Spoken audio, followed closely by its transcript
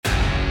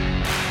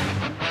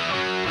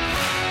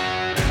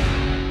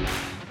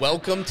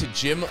Welcome to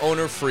Gym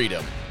Owner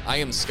Freedom. I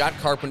am Scott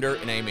Carpenter,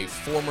 and I am a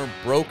former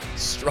broke,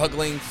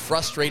 struggling,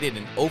 frustrated,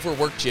 and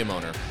overworked gym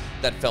owner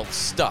that felt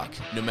stuck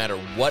no matter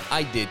what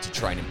I did to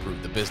try and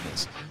improve the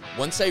business.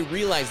 Once I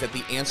realized that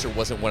the answer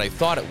wasn't what I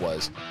thought it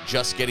was,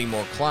 just getting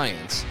more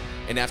clients,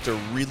 and after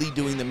really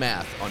doing the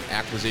math on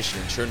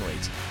acquisition and churn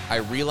rates, I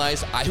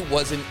realized I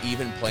wasn't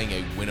even playing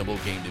a winnable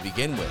game to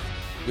begin with.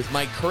 With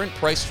my current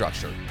price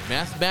structure,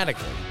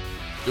 mathematically,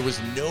 there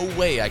was no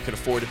way I could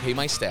afford to pay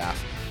my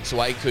staff so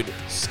I could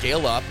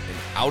scale up and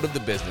out of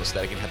the business,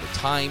 that I can have the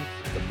time,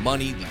 the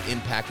money, the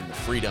impact, and the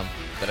freedom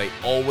that I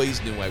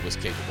always knew I was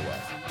capable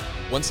of.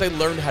 Once I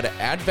learned how to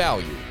add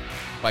value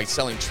by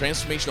selling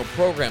transformational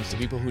programs to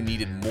people who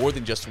needed more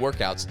than just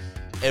workouts,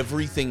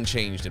 everything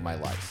changed in my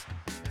life.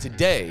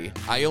 Today,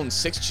 I own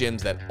 6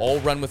 gyms that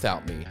all run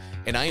without me,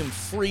 and I am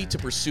free to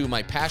pursue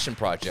my passion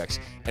projects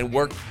and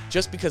work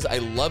just because I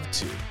love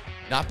to,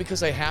 not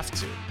because I have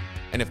to.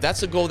 And if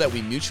that's a goal that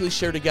we mutually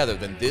share together,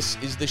 then this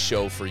is the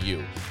show for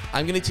you.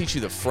 I'm going to teach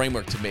you the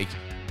framework to make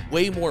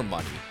way more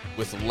money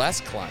with less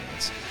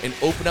clients and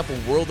open up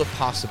a world of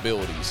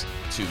possibilities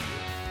to you.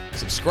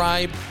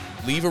 Subscribe,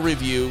 leave a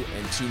review,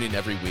 and tune in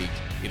every week.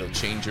 It'll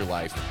change your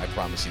life. I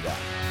promise you that.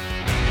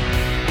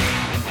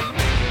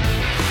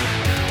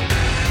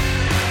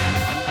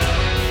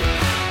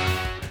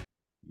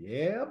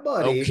 Yeah,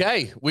 buddy.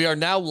 Okay, we are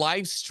now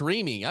live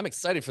streaming. I'm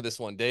excited for this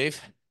one, Dave.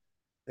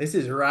 This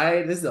is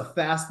right. This is a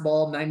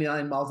fastball,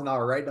 99 miles an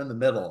hour, right down the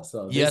middle.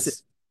 So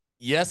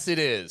Yes, it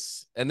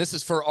is. And this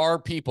is for our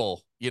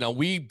people. You know,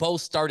 we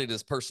both started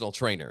as personal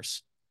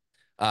trainers.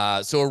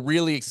 So we're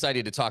really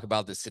excited to talk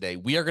about this today.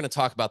 We are going to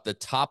talk about the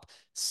top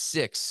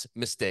 6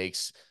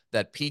 mistakes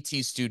that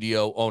PT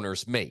studio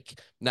owners make.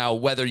 Now,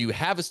 whether you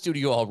have a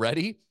studio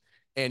already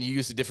and you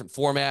use a different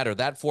format or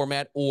that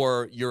format,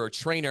 or you're a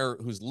trainer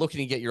who's looking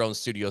to get your own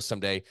studio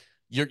someday,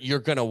 you're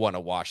going to want to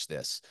watch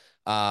this.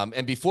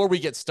 And before we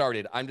get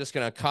started, I'm just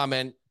going to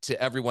comment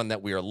to everyone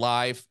that we are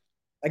live.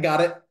 I got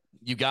it.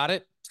 You got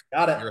it?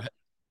 Got it.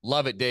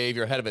 Love it, Dave.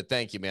 You're ahead of it.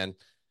 Thank you, man.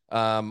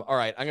 All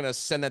right. I'm going to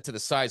send that to the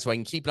side so I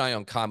can keep an eye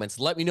on comments.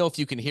 Let me know if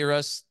you can hear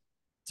us.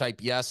 Type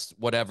yes,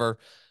 whatever,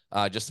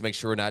 just to make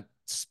sure we're not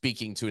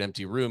speaking to an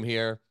empty room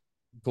here.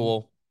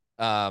 Cool.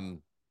 All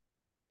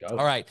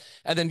right.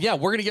 And then, yeah,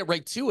 we're going to get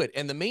right to it.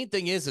 And the main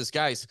thing is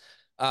guys,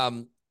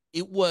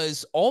 it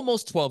was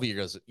almost 12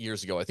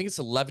 years ago. I think it's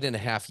 11 and a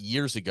half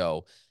years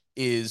ago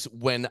is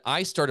when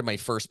I started my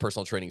first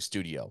personal training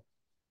studio.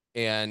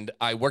 And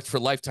I worked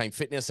for Lifetime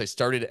Fitness. I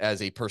started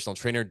as a personal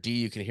trainer. D,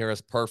 you can hear us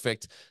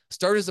perfect.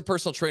 Started as a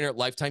personal trainer at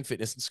Lifetime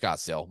Fitness in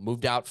Scottsdale.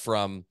 Moved out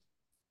from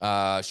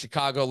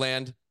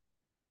Chicagoland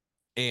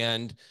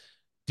and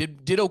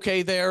did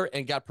okay there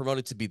and got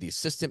promoted to be the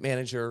assistant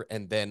manager.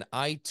 And then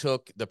I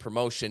took the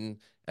promotion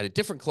at a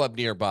different club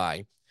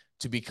nearby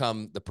to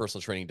become the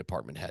personal training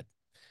department head.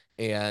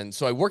 And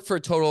so I worked for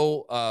a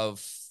total of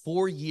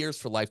 4 years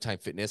for Lifetime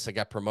Fitness. I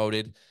got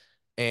promoted.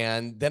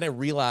 And then I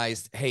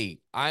realized,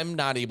 hey, I'm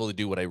not able to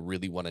do what I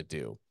really want to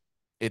do.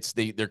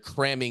 They're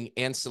cramming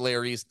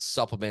ancillaries,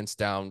 supplements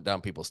down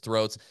people's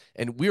throats.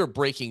 And we were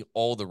breaking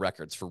all the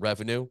records for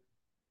revenue,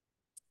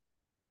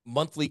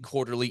 monthly,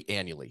 quarterly,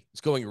 annually.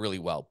 It's going really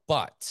well,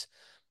 but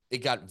it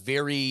got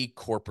very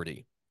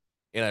corporate-y.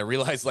 And I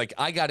realized, like,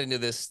 I got into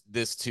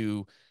this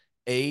to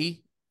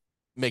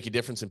make a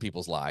difference in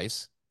people's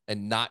lives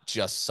and not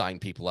just sign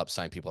people up.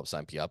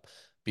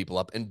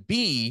 And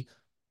B,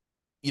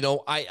 you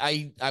know,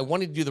 I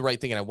wanted to do the right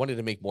thing, and I wanted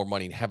to make more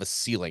money and have a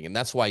ceiling. And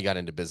that's why I got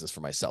into business for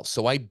myself.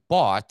 So I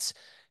bought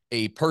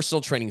a personal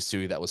training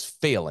studio that was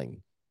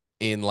failing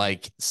in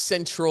like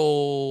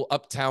central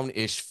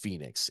uptown-ish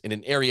Phoenix in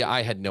an area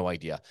I had no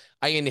idea.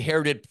 I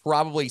inherited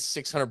probably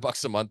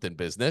 $600 a month in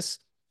business.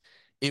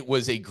 It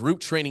was a group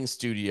training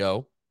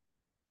studio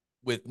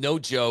with, no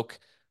joke,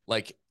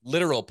 like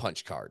literal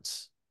punch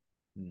cards.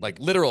 Like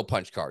literal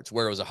punch cards,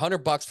 where it was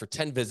 $100 for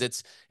 10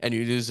 visits, and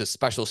you use a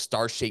special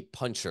star-shaped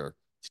puncher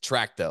to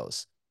track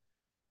those.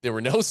 There were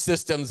no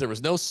systems. There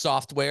was no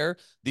software.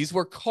 These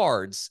were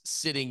cards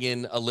sitting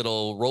in a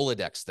little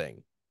Rolodex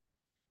thing.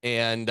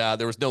 And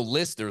there was no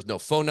list. There was no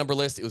phone number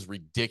list. It was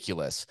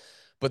ridiculous.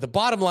 But the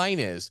bottom line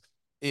is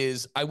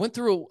I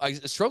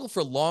struggled for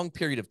a long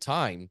period of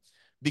time,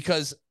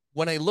 because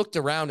when I looked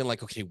around and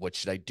like, okay, what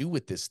should I do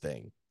with this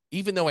thing?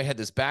 Even though I had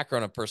this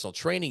background of personal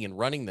training and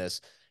running this,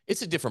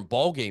 it's a different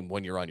ballgame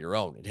when you're on your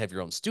own and have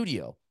your own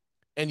studio.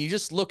 And you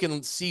just look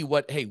and see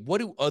what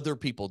do other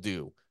people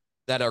do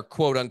that are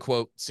quote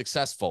unquote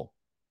successful?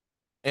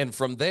 And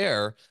from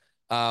there,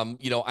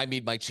 I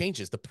made my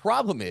changes. The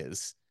problem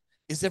is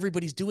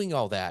everybody's doing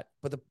all that.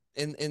 But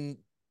the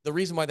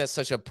reason why that's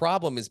such a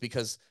problem is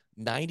because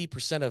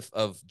 90%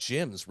 of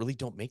gyms really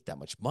don't make that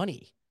much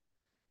money.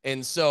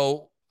 And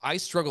so I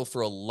struggled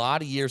for a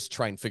lot of years to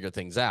try and figure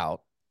things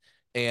out.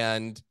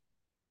 And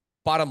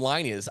bottom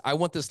line is, I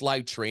want this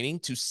live training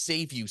to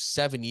save you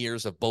 7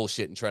 years of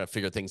bullshit and trying to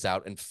figure things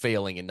out and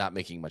failing and not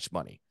making much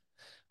money.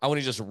 I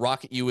want to just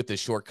rocket you with the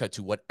shortcut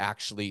to what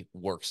actually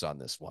works on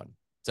this one.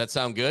 Does that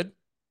sound good?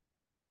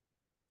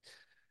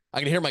 I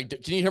can hear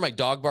can you hear my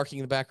dog barking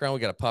in the background? We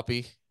got a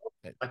puppy.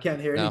 I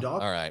can't hear any No?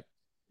 dog. All right.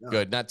 No.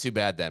 Good. Not too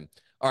bad then.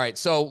 All right.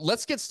 So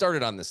let's get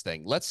started on this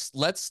thing. Let's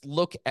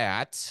look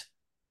at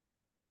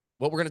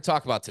what we're going to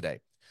talk about today.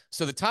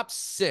 So the top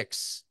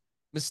 6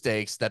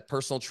 mistakes that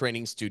personal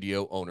training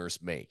studio owners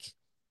make.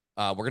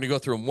 We're going to go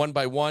through them one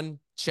by one,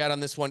 chat on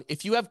this one.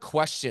 If you have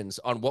questions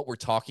on what we're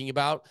talking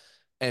about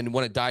and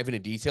want to dive into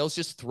details,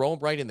 just throw them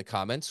right in the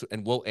comments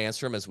and we'll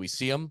answer them as we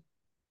see them,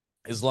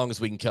 as long as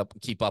we can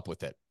keep up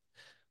with it.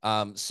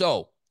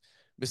 So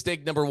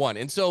mistake number 1.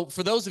 And so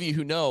for those of you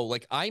who know,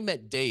 like I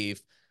met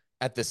Dave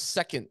at the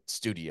second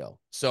studio.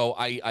 So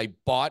I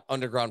bought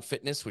Underground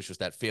Fitness, which was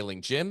that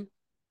failing gym.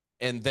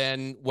 And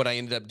then what I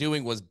ended up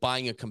doing was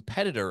buying a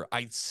competitor.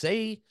 I'd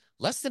say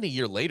less than a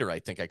year later, I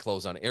think I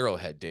closed on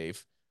Arrowhead,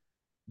 Dave.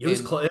 It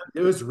was close.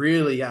 It was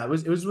really, yeah. It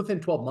was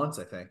within 12 months,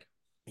 I think.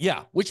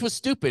 Yeah, which was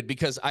stupid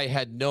because I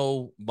had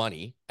no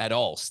money at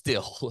all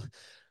still.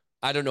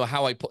 I don't know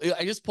how I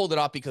just pulled it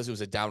off because it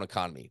was a down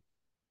economy.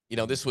 You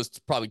know, this was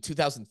probably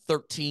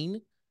 2013,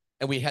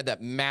 and we had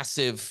that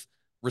massive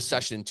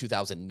recession in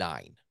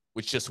 2009,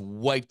 which just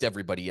wiped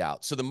everybody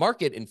out. So the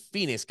market in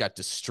Phoenix got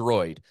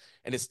destroyed,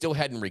 and it still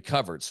hadn't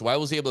recovered. So I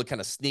was able to kind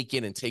of sneak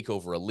in and take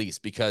over a lease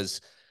because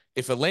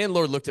if a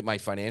landlord looked at my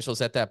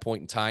financials at that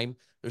point in time,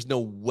 there's no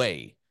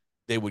way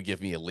they would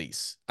give me a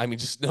lease. I mean,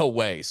 just no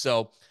way.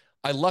 So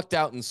I lucked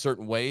out in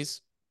certain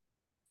ways.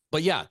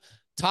 But yeah,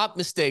 top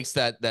mistakes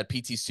that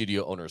PT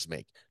studio owners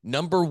make.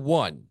 Number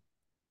 1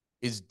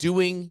 is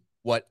doing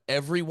what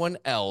everyone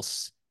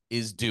else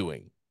is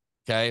doing.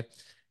 Okay.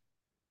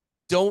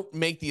 Don't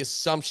make the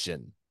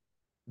assumption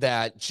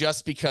that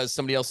just because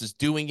somebody else is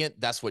doing it,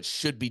 that's what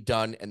should be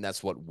done and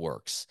that's what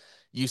works.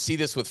 You see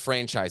this with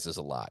franchises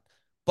a lot.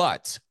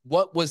 But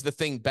what was the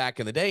thing back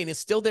in the day, and it's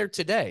still there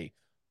today?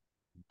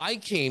 I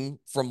came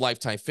from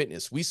Lifetime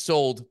Fitness. We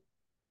sold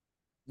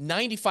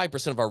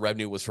 95% of our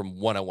revenue was from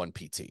one-on-one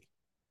PT,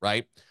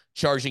 right?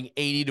 Charging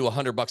 80 to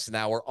 $100 an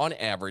hour on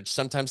average,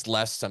 sometimes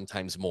less,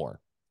 sometimes more.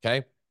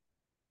 Okay.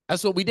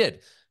 That's what we did.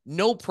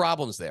 No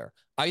problems there.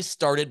 I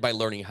started by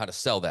learning how to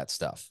sell that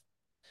stuff.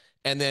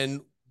 And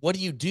then what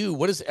do?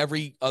 What does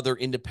every other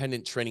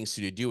independent training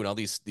studio do? And all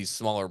these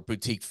smaller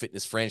boutique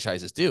fitness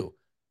franchises do?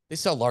 They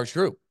sell large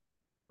group,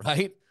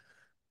 right?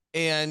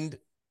 And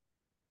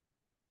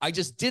I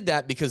just did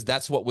that because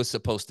that's what was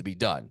supposed to be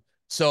done.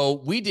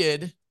 So we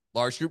did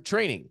large group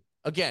training.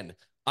 Again,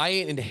 I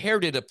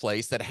inherited a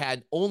place that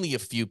had only a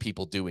few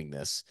people doing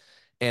this.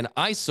 And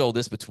I sold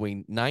this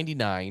between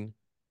 $99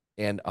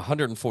 and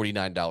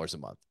 $149 a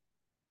month.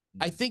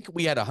 I think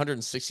we had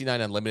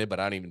 169 unlimited, but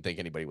I don't even think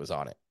anybody was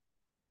on it.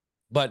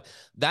 But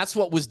that's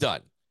what was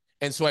done.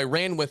 And so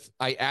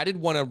I added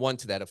one-on-one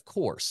to that, of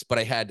course, but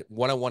I had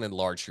one-on-one and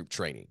large group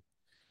training.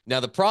 Now,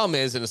 the problem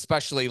is, and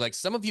especially like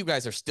some of you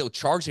guys are still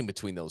charging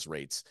between those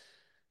rates.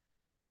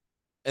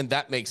 And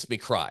that makes me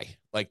cry.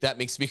 Like that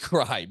makes me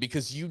cry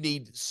because you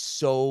need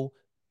so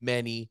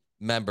many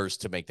members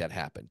to make that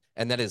happen.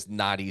 And that is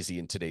not easy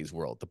in today's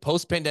world. The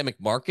post-pandemic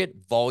market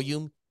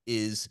volume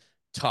is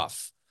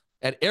tough.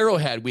 At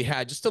Arrowhead, we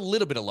had just a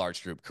little bit of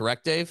large group,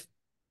 correct, Dave?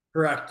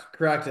 Correct.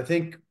 I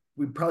think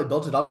we probably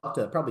built it up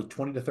to probably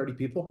 20 to 30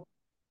 people.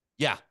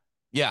 Yeah.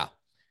 Yeah.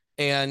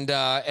 And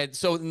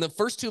so in the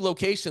first 2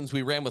 locations,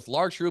 we ran with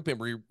large group and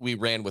we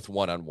ran with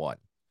one-on-one.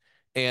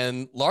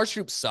 And large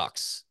group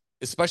sucks,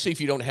 especially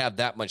if you don't have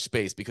that much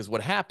space, because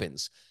what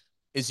happens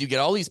is you get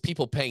all these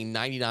people paying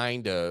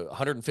 99 to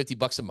 150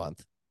 bucks a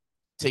month,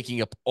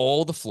 taking up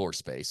all the floor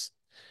space.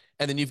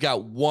 And then you've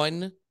got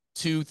 1,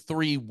 2,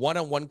 3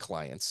 one-on-one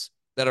clients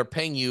that are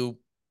paying you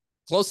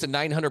close to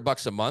 900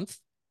 bucks a month,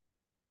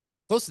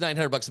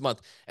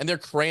 and they're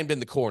crammed in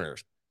the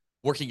corners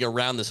working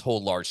around this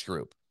whole large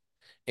group.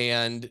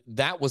 And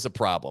that was a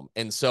problem.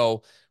 And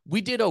so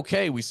we did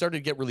okay. We started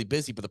to get really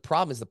busy, but the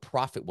problem is the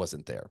profit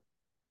wasn't there.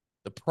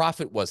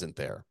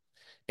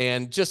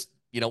 And just,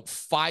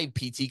 5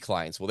 PT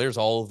clients. Well, there's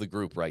all of the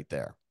group right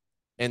there.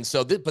 And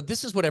so, but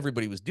this is what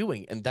everybody was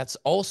doing. And that's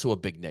also a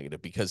big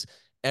negative because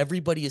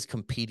everybody is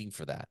competing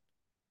for that.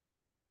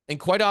 And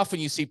quite often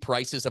you see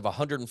prices of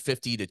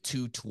 150 to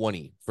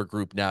 220 for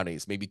group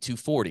nowadays, maybe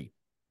 240,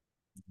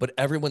 but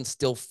everyone's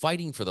still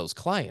fighting for those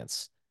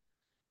clients.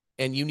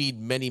 And you need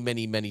many,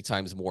 many, many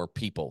times more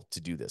people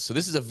to do this. So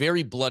this is a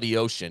very bloody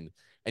ocean,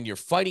 and you're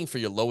fighting for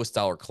your lowest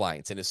dollar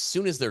clients. And as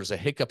soon as there's a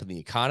hiccup in the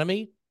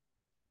economy,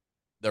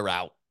 they're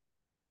out.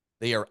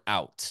 They are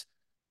out.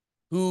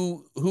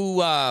 Who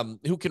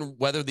can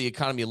weather the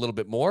economy a little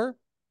bit more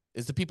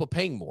is the people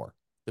paying more.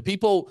 The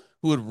people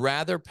who would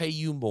rather pay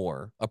you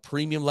more, a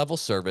premium level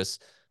service,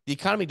 the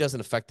economy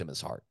doesn't affect them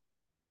as hard.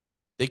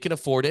 They can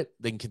afford it.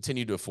 They can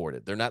continue to afford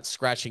it. They're not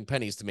scratching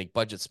pennies to make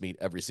budgets meet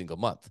every single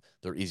month.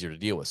 They're easier to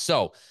deal with.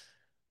 So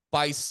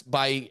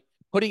by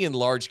putting in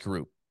large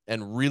group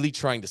and really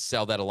trying to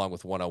sell that along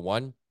with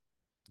one-on-one,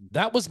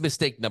 that was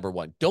mistake number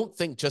 1. Don't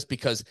think just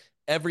because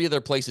every other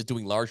place is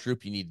doing large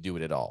group, you need to do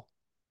it at all.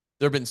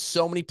 There have been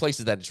so many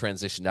places that have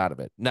transitioned out of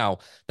it. Now,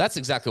 that's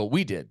exactly what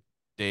we did,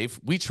 Dave.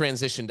 We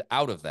transitioned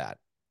out of that.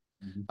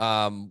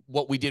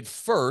 What we did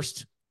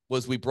first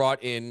was we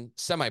brought in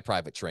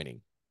semi-private training.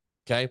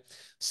 Okay.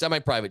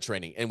 Semi-private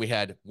training. And we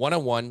had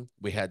one-on-one,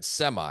 we had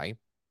semi,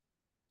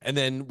 and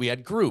then we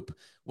had group.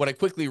 What I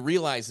quickly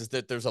realized is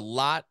that there's a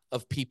lot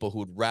of people who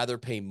would rather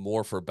pay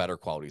more for better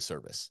quality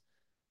service.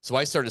 So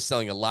I started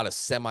selling a lot of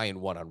semi and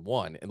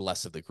one-on-one and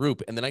less of the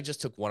group. And then I just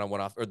took one-on-one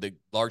off, or the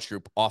large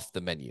group off the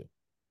menu.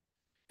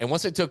 And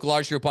once I took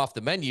large group off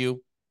the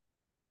menu,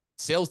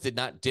 sales did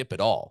not dip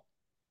at all.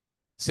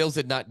 Sales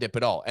did not dip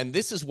at all. And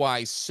this is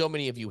why so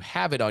many of you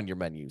have it on your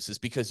menus, is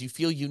because you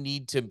feel you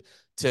need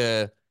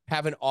to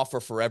have an offer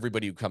for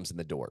everybody who comes in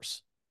the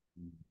doors.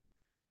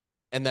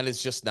 And that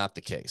is just not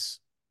the case.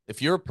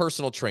 If you're a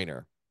personal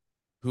trainer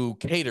who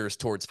caters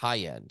towards high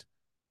end,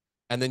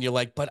 and then you're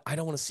like, but I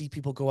don't want to see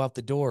people go out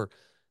the door,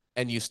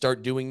 and you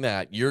start doing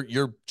that,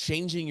 you're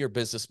changing your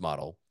business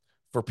model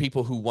for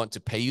people who want to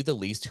pay you the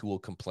least, who will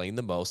complain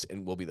the most,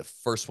 and will be the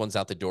first ones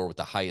out the door with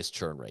the highest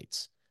churn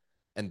rates.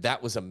 And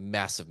that was a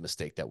massive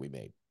mistake that we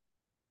made.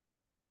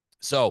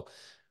 So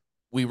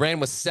we ran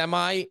with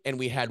semi, and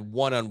we had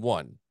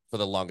one-on-one for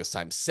the longest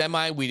time.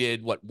 Semi, we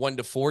did what, 1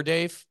 to 4,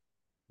 Dave?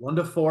 1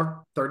 to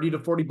 4, 30 to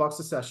 40 bucks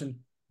a session.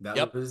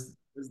 Yep. That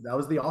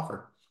was the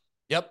offer.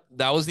 Yep,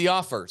 that was the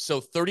offer. So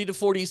 30 to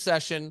 40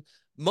 session,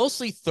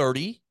 mostly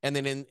 30, and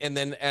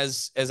then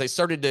as I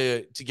started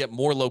to get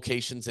more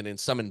locations and in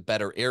some in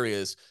better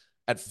areas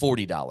at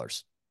 $40.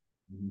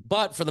 Mm-hmm.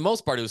 But for the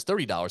most part, it was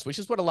 $30, which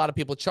is what a lot of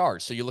people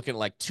charge. So you're looking at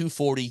like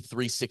 $240,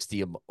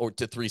 $360 or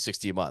to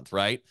 $360 a month,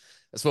 right?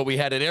 That's what we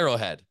had at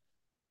Arrowhead.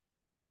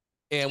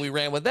 And we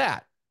ran with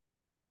that.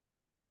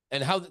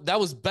 And how that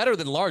was better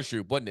than large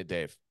group, wasn't it,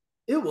 Dave?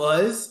 It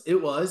was.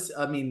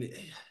 I mean,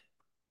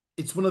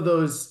 it's one of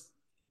those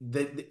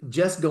that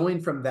just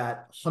going from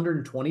that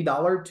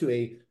 $120 to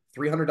a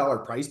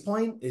 $300 price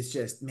point is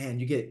just, man,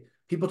 you get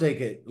people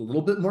take it a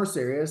little bit more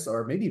serious,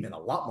 or maybe even a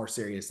lot more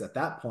serious at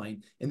that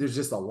point, and there's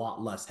just a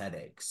lot less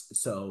headaches.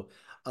 So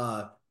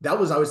that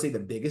was, I would say, the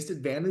biggest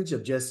advantage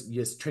of just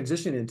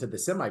transitioning into the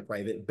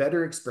semi-private,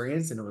 better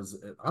experience, and it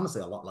was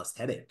honestly a lot less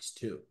headaches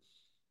too.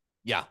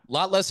 Yeah, a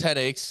lot less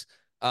headaches.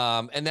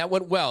 And that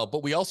went well,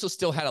 but we also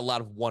still had a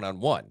lot of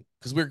one-on-one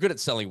because we were good at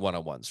selling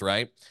one-on-ones,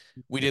 right?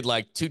 We did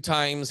like 2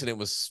 times and it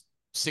was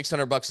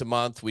 $600 a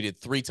month. We did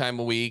 3 times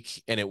a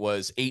week and it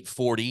was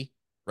 $840,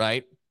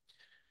 right?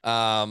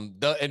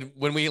 And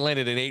when we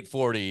landed at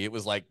 $840, it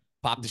was like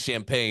pop the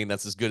champagne.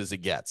 That's as good as it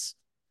gets.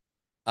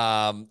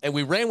 And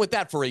we ran with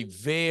that for a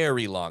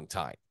very long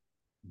time,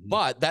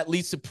 but that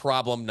leads to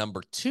problem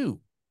number 2.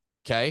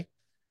 Okay.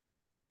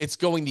 It's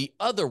going the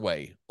other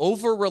way,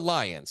 over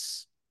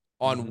reliance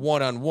on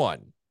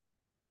one-on-one.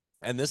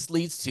 And this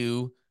leads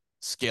to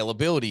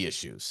scalability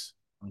issues.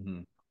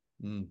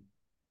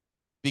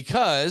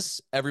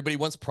 Because everybody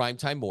wants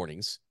primetime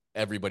mornings,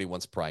 everybody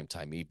wants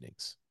primetime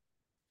evenings.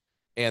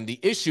 And the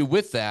issue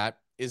with that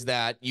is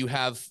that you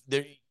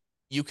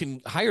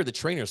can hire the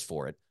trainers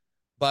for it,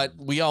 but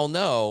we all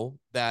know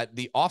that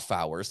the off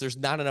hours, there's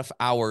not enough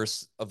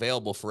hours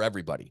available for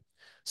everybody.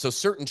 So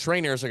certain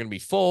trainers are going to be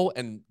full,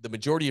 and the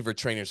majority of your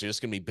trainers are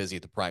just going to be busy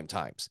at the prime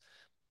times.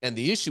 And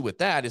the issue with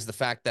that is the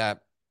fact that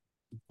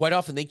quite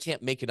often they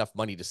can't make enough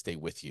money to stay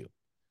with you.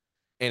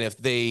 And if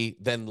they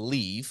then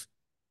leave,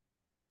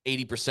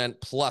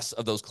 80% plus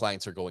of those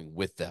clients are going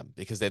with them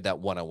because they have that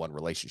one-on-one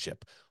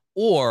relationship.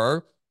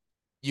 Or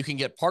you can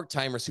get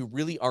part-timers who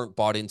really aren't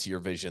bought into your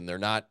vision. They're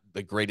not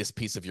the greatest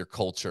piece of your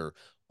culture.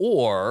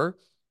 Or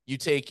you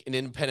take an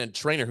independent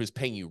trainer who's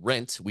paying you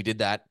rent. We did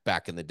that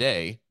back in the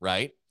day,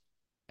 right?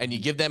 And you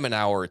give them an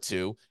hour or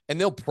 2, and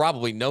they'll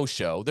probably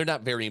no-show. They're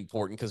not very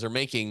important because they're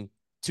making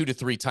 2 to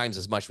 3 times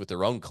as much with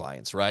their own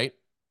clients, right?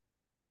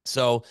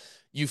 So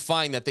you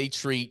find that they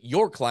treat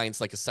your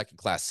clients like a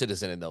second-class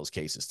citizen in those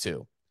cases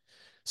too.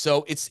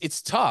 So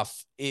it's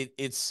tough.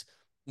 It's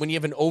when you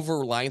have an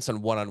over-reliance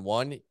on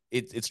one-on-one,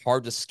 it's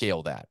hard to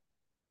scale that.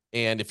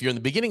 And if you're in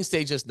the beginning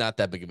stages, not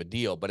that big of a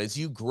deal. But as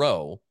you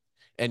grow,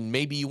 and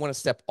maybe you want to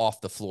step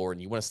off the floor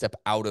and you want to step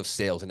out of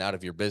sales and out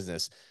of your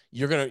business,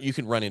 you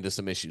can run into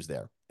some issues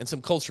there and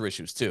some culture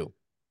issues too.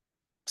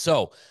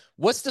 So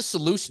what's the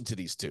solution to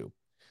these two?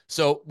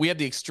 So we have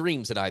the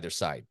extremes at either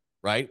side,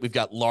 right? We've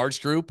got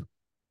large group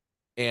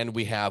and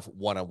we have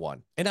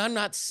one-on-one. And I'm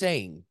not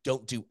saying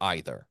don't do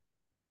either,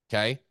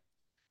 okay?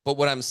 But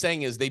what I'm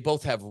saying is they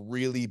both have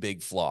really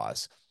big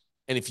flaws.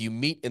 And if you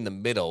meet in the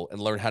middle and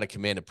learn how to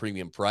command a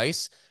premium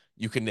price,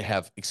 you can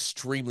have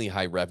extremely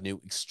high revenue,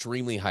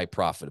 extremely high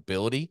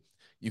profitability.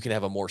 You can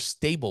have a more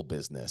stable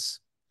business,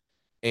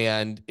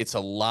 and it's a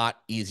lot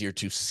easier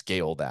to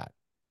scale that.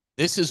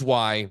 This is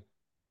why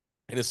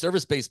in a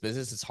service-based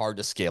business, it's hard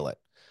to scale it,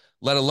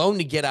 let alone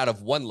to get out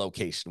of one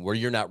location where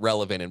you're not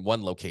relevant in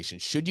one location,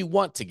 should you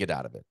want to get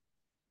out of it.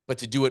 But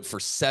to do it for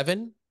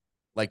 7,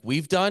 like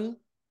we've done,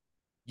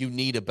 you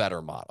need a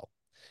better model.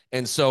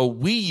 And so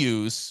we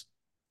use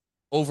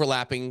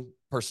overlapping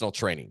personal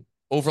training.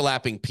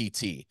 Overlapping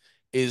PT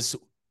is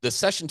the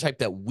session type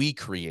that we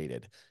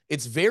created.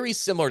 It's very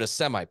similar to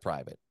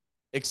semi-private,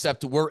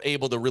 except we're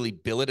able to really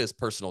bill it as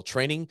personal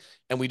training,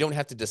 and we don't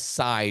have to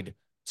decide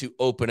to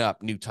open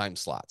up new time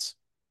slots.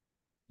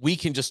 we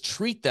can just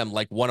treat them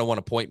like one-on-one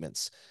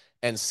appointments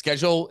and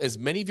schedule as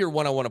many of your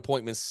one-on-one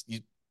appointments.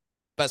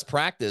 Best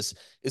practice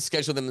is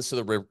schedule them so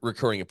the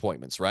recurring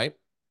appointments, right?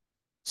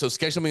 So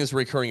scheduling is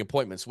recurring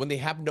appointments. When they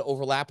happen to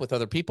overlap with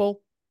other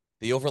people,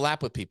 they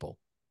overlap with people.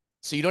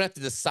 So you don't have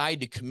to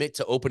decide to commit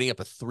to opening up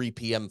at 3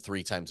 p.m.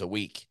 3 times a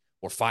week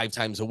or 5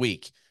 times a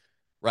week,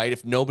 right?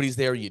 If nobody's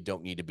there, you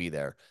don't need to be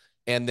there.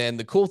 And then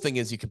the cool thing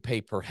is you can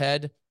pay per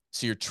head,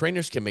 so your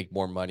trainers can make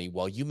more money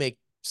while you make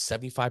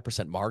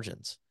 75%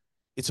 margins.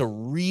 It's a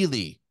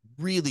really,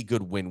 really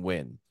good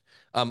win-win.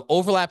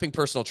 Overlapping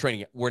personal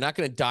training. We're not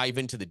going to dive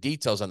into the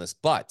details on this,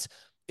 but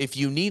if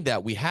you need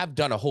that, we have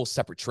done a whole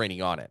separate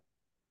training on it.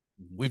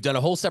 We've done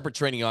a whole separate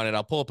training on it.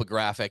 I'll pull up a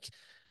graphic.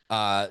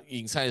 You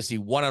can kind of see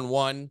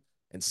one-on-one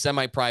and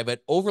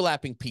semi-private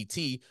overlapping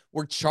PT.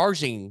 We're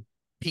charging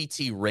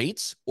PT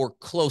rates or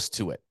close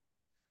to it.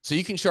 So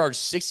you can charge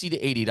 $60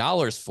 to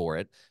 $80 for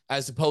it,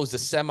 as opposed to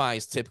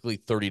semis typically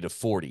 30 to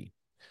 40.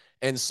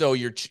 And so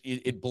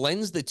it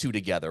blends the two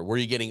together, where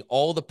you're getting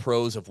all the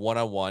pros of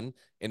one-on-one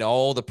and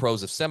all the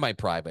pros of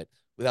semi-private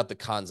without the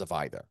cons of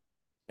either.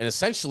 And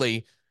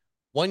essentially,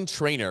 one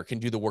trainer can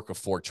do the work of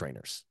 4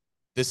 trainers.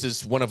 This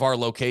is one of our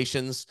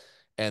locations,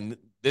 and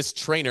this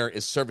trainer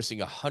is servicing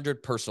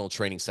 100 personal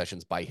training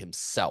sessions by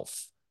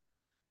himself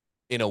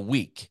in a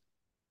week.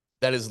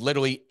 That is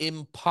literally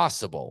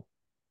impossible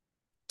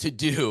to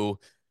do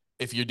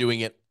if you're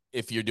doing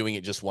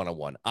it just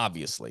one-on-one.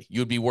 Obviously,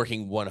 you'd be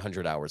working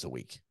 100 hours a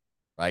week,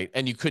 right?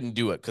 And you couldn't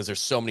do it because there's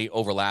so many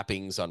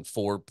overlappings on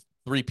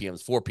 3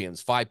 p.m.s, 4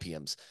 p.m.s, 5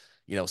 p.m.s,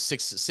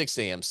 6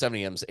 a.m., 7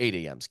 a.m.s, 8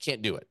 a.m.s.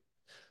 Can't do it.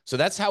 So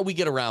that's how we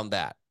get around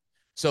that.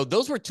 So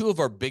those were 2 of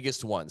our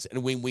biggest ones.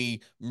 And when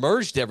we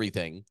merged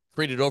everything,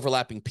 created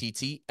overlapping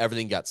PT,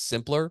 everything got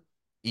simpler,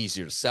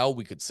 easier to sell.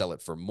 We could sell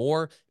it for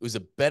more. It was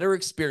a better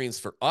experience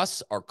for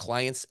us, our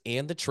clients,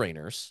 and the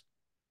trainers.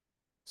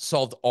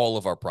 Solved all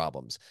of our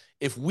problems.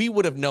 If we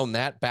would have known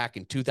that back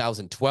in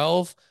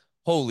 2012,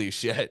 holy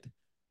shit,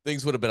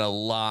 things would have been a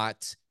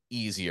lot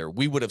easier.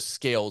 We would have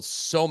scaled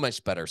so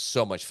much better,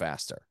 so much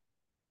faster.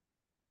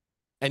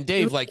 And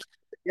Dave, like,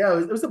 yeah,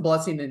 it was a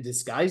blessing in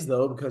disguise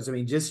though, because I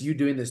mean, just you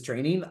doing this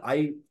training,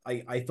 I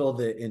feel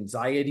the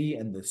anxiety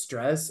and the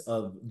stress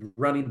of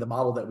running the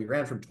model that we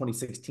ran from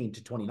 2016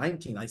 to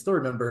 2019. I still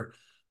remember,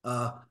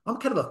 I'm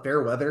kind of a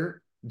fair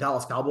weather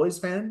Dallas Cowboys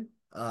fan.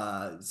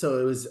 So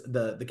it was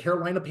the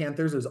Carolina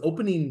Panthers. It was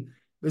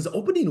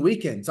opening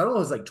weekend. So I don't know,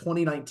 it was like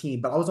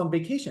 2019, but I was on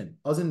vacation.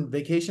 I was in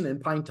vacation in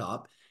Pine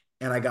Top,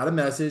 and I got a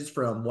message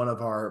from one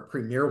of our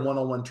premier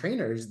one-on-one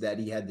trainers that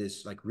he had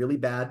this like really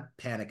bad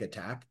panic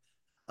attack.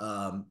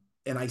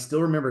 And I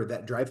still remember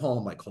that drive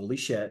home, like, holy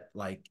shit,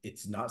 like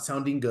it's not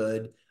sounding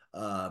good.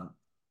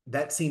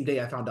 That same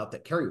day I found out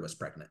that Carrie was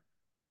pregnant.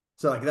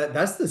 So like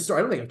that's the story.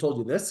 I don't think I've told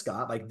you this,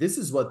 Scott. Like this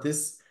is what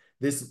this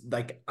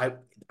like I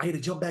had to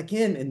jump back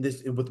in and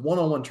this with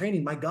one-on-one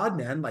training. My God,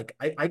 man, like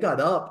I got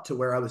up to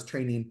where I was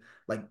training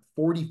like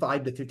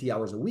 45 to 50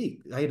 hours a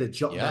week. I had to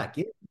jump yeah, back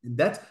in. And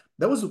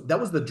that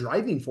was the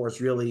driving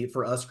force really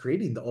for us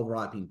creating the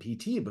overlapping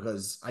PT,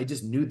 because I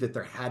just knew that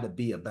there had to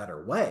be a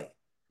better way.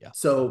 yeah.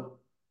 So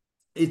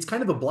it's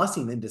kind of a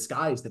blessing in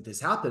disguise that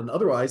this happened.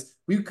 Otherwise,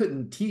 we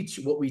couldn't teach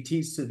what we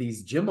teach to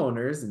these gym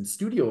owners and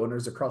studio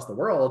owners across the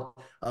world,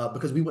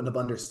 because we wouldn't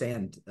have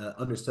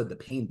understood the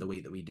pain the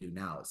way that we do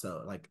now.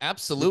 So, like,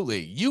 Absolutely.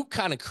 You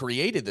kind of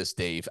created this,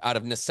 Dave, out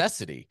of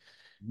necessity.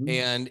 mm-hmm,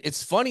 And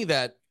it's funny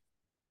that,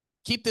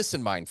 keep this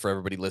in mind for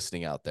everybody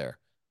listening out there.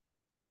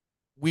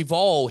 We've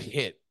all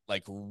hit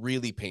like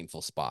really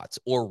painful spots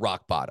or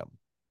rock bottom.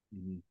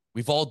 mm-hmm,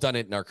 We've all done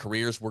it in our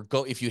careers.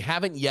 If you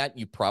haven't yet,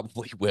 you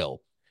probably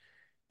will.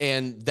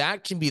 And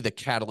that can be the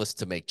catalyst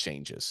to make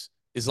changes.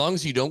 As long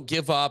as you don't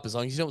give up, as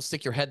long as you don't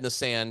stick your head in the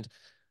sand,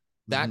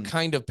 that mm-hmm.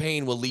 kind of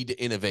pain will lead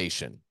to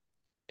innovation,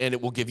 and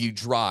it will give you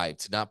drive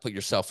to not put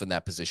yourself in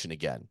that position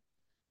again.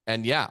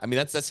 And yeah, I mean,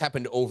 that's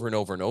happened over and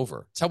over and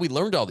over. It's how we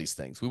learned all these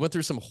things. We went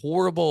through some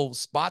horrible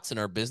spots in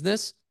our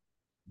business.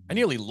 I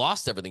nearly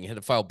lost everything and had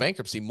to file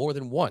bankruptcy more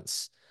than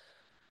once.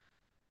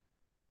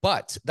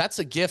 But that's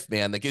a gift,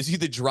 man, that gives you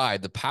the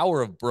drive. The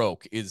power of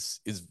broke is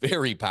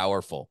very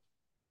powerful.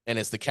 And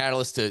it's the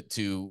catalyst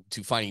to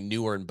finding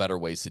newer and better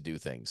ways to do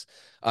things.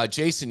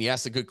 Jason, you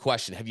asked a good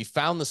question. Have you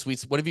found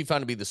what have you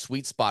found to be the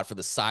sweet spot for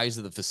the size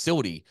of the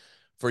facility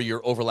for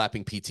your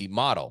overlapping PT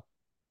model?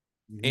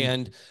 Mm-hmm.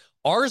 And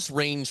ours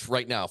range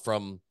right now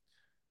from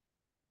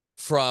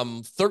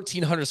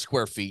 1,300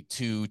 square feet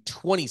to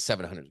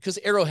 2,700, because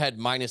Arrowhead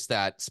minus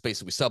that space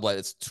that we sublet,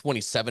 it's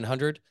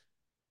 2,700,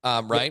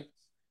 Yep. right?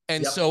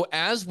 And Yep. so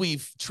as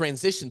we've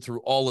transitioned through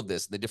all of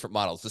this, the different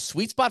models, the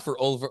sweet spot for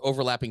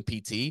overlapping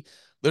PT,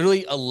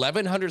 literally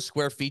 1,100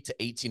 square feet to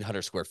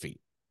 1,800 square feet.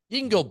 You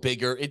can go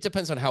bigger. It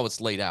depends on how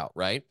it's laid out,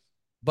 right?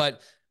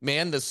 But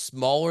man, the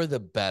smaller, the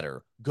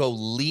better. Go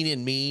lean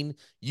and mean.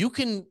 You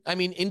can, I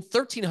mean, in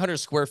 1,300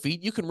 square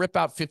feet, you can rip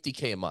out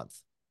 50K a month.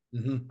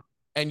 Mm-hmm.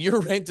 And your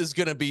rent is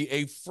going to be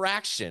a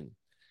fraction.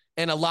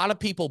 And a lot of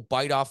people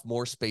bite off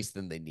more space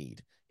than they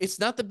need. It's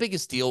not the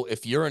biggest deal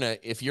if you're in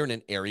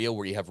an area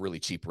where you have really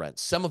cheap rent.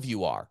 Some of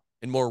you are.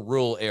 in more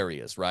rural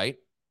areas, right?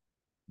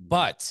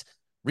 But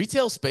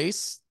retail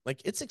space,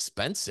 like it's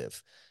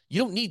expensive.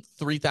 You don't need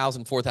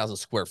 3,000, 4,000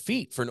 square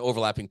feet for an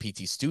overlapping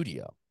PT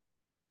studio.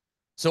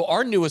 So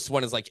our newest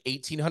one is like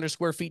 1,800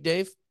 square feet,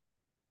 Dave.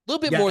 A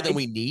little bit Yeah. more than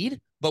we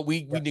need, but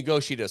we Yeah.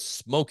 negotiate a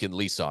smoking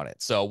lease on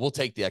it. So we'll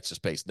take the extra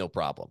space, no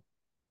problem.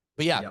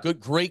 But yeah, Yeah.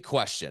 great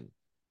question.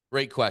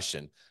 Great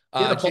question.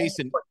 Get a ball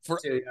Jason,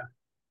 too. Yeah.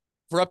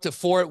 for up to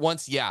 4 at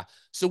once, yeah.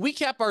 So we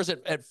cap ours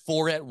at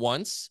 4 at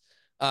once.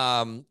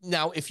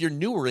 Now, if you're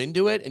newer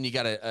into it and you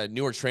got a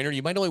newer trainer,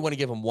 you might only want to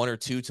give them 1 or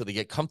 2 till they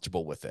get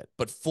comfortable with it.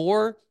 But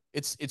 4,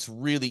 it's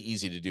really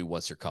easy to do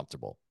once you're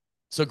comfortable.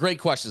 So great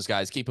questions,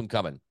 guys. Keep them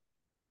coming.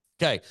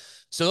 Okay,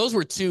 so those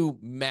were 2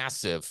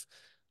 massive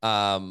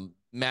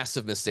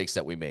mistakes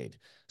that we made.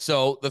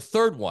 So the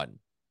third one,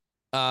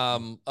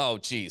 oh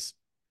geez.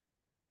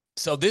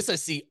 So this I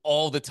see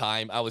all the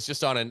time. I was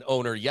just on an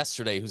owner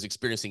yesterday who's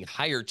experiencing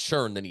higher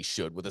churn than he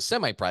should with a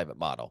semi-private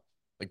model,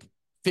 like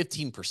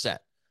 15%.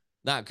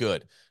 Not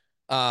good.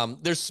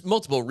 There's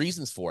multiple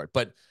reasons for it,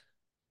 but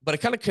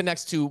it kind of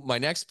connects to my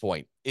next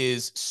point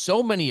is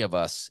so many of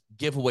us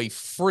give away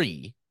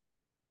free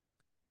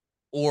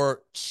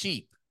or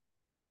cheap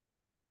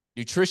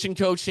nutrition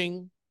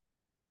coaching,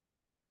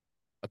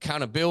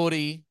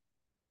 accountability,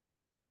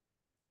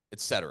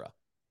 etc.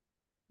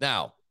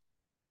 Now,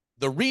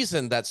 the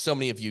reason that so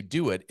many of you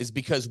do it is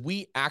because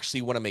we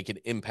actually want to make an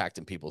impact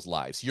in people's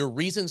lives. Your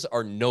reasons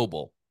are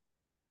noble.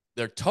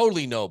 They're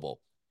totally noble.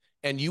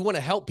 And you want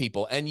to help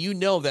people. And you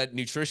know that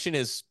nutrition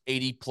is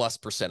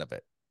 80+% of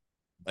it.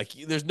 Like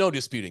there's no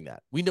disputing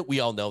that. We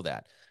all know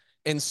that.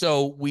 And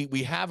so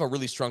we have a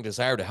really strong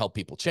desire to help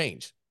people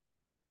change.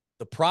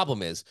 The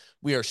problem is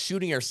we are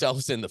shooting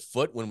ourselves in the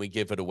foot when we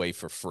give it away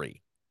for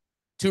free.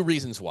 2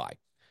 reasons why.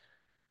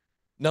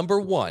 Number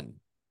 1,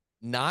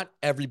 not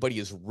everybody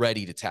is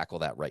ready to tackle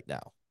that right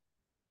now.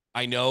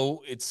 I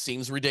know it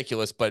seems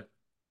ridiculous, but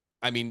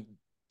I mean,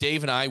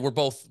 Dave and I, we're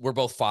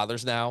both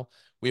fathers now.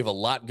 We have a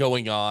lot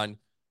going on.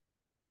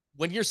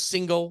 When you're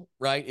single,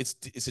 right,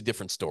 it's a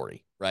different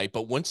story, right?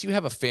 But once you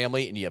have a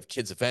family and you have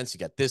kids events, you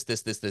got this,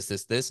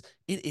 it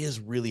is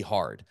really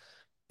hard.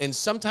 And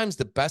sometimes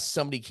the best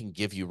somebody can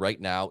give you right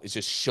now is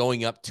just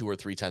showing up 2 or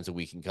 3 times a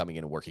week and coming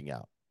in and working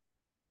out.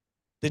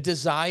 The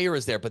desire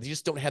is there, but they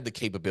just don't have the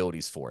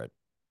capabilities for it.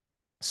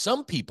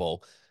 Some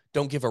people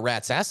don't give a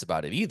rat's ass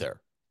about it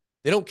either.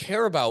 They don't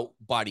care about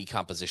body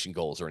composition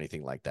goals or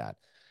anything like that.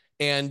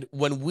 And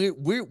when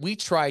we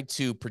try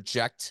to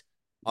project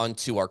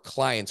onto our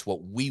clients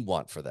what we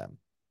want for them,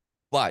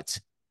 but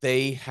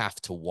they have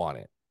to want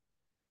it.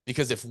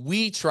 Because if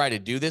we try to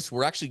do this,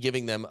 we're actually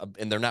giving them,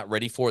 and they're not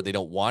ready for it, they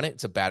don't want it,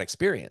 it's a bad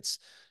experience.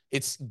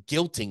 It's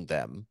guilting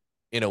them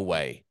in a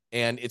way,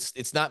 and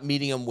it's not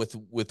meeting them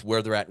with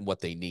where they're at and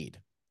what they need.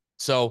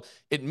 So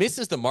it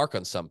misses the mark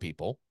on some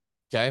people,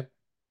 okay?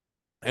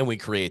 And we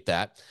create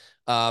that.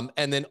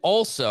 And then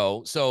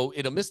also, so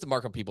it'll miss the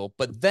mark on people,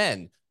 but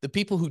then the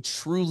people who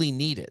truly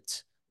need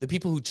it, the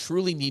people who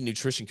truly need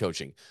nutrition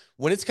coaching,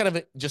 when it's kind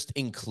of just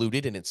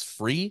included and it's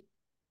free,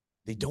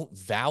 they don't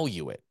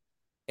value it.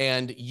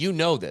 And you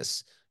know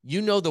this.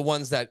 You know the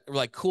ones that are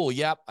like, cool,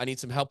 yep, I need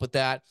some help with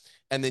that.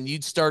 And then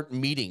you'd start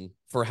meeting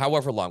for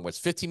however long, what's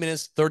 15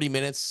 minutes, 30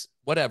 minutes,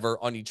 whatever,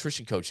 on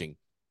nutrition coaching.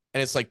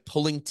 And it's like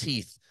pulling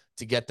teeth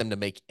to get them to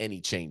make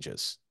any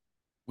changes.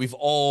 We've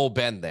all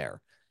been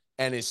there.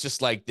 And it's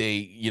just like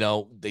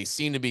they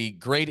seem to be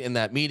great in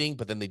that meeting,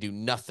 but then they do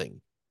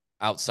nothing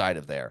outside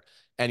of there.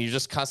 And you're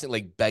just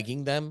constantly like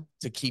begging them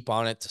to keep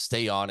on it, to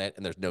stay on it,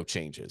 and there's no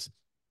changes.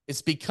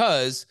 It's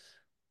because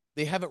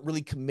they haven't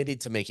really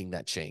committed to making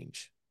that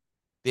change.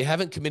 They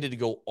haven't committed to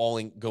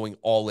going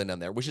all in on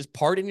there, which is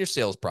part in your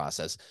sales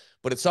process.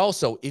 But it's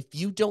also, if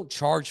you don't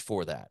charge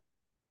for that,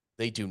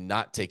 they do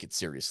not take it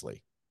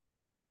seriously.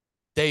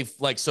 Dave,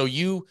 like, so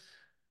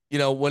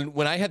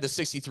when I had the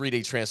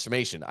 63-day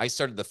transformation, I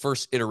started the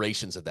first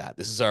iterations of that.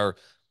 This is our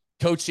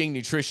coaching,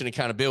 nutrition,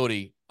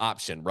 accountability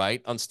option,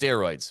 right? On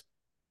steroids.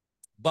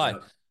 But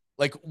Yeah.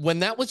 like when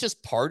that was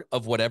just part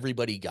of what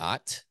everybody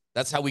got,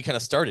 that's how we kind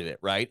of started it,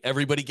 right?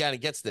 Everybody kind of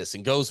gets this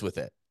and goes with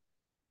it.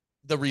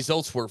 The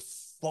results were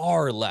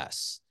far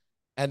less.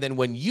 And then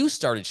when you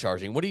started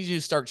charging, what did you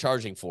start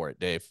charging for it,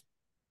 Dave?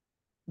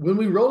 When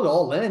we rolled it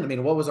all in, I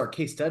mean, what was our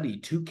case study?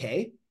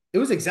 2K? It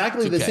was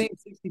exactly the 2K. same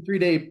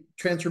 63-day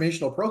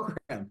transformational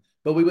program,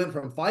 but we went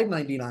from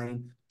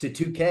 599 to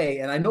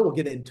 2K. And I know we'll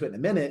get into it in a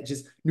minute.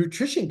 Just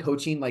nutrition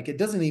coaching, like it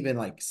doesn't even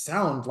like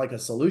sound like a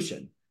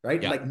solution,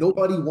 right? Yeah. Like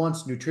nobody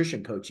wants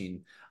nutrition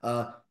coaching.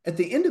 At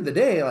the end of the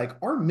day, like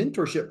our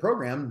mentorship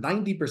program,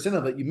 90%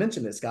 of it, you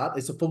mentioned it, Scott,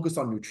 is to focus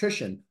on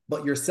nutrition,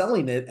 but you're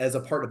selling it as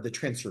a part of the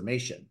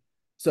transformation.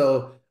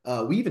 So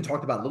we even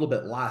talked about a little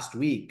bit last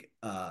week.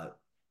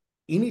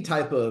 Any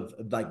type of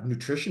like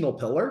nutritional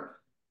pillar,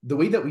 the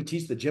way that we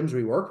teach the gyms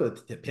we work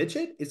with to pitch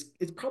it is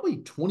it's probably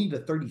 20 to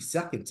 30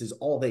 seconds is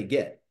all they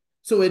get.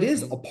 So it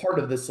is Mm-hmm. a part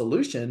of the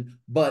solution,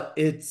 but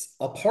it's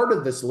a part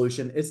of the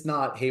solution. It's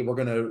not, hey, we're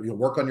going to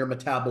work on your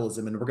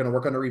metabolism and we're going to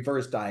work on a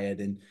reverse diet.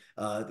 And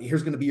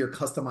here's going to be your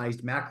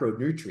customized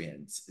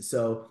macronutrients.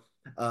 So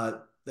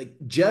Like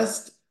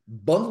just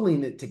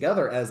bundling it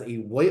together as a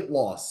weight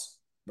loss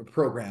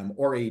program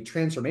or a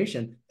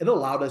transformation, it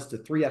allowed us to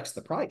 3x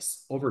the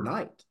price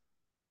overnight.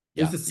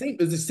 It was Yeah. the same.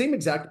 It was the same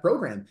exact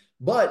program,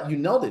 but you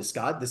nailed it,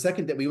 Scott. The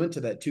second that we went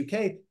to that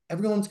 2K,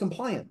 everyone's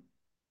compliant.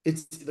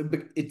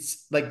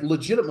 It's like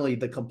legitimately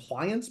the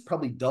compliance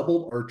probably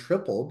doubled or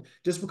tripled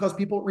just because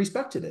people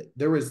respected it.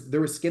 There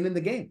was skin in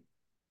the game.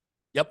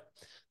 Yep.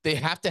 They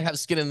have to have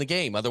skin in the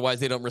game.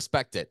 Otherwise, they don't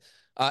respect it.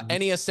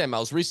 NASM, I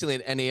was recently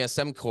at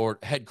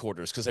NASM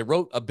headquarters because I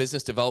wrote a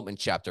business development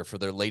chapter for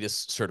their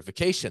latest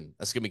certification.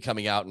 That's going to be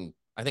coming out in,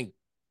 I think,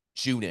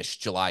 June-ish,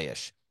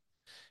 July-ish.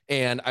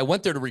 And I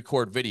went there to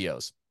record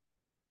videos.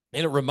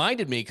 And it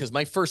reminded me because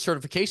my first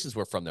certifications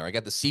were from there. I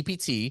got the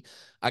CPT,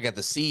 I got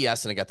the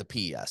CES, and I got the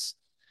PES.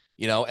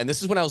 And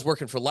this is when I was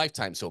working for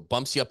Lifetime. So it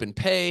bumps you up in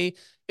pay.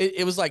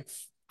 It was like,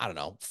 I don't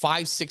know,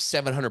 500,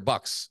 600,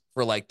 $700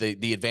 for like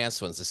the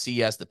advanced ones, the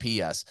CS, the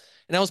PS.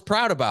 And I was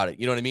proud about it.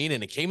 You know what I mean?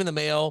 And it came in the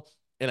mail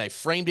and I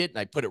framed it and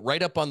I put it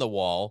right up on the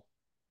wall.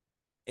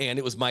 And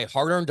it was my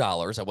hard-earned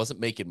dollars. I wasn't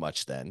making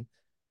much then.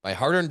 My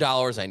hard-earned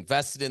dollars, I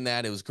invested in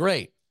that. It was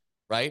great,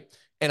 right?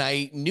 And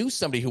I knew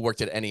somebody who worked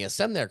at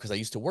NASM there because I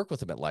used to work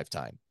with him at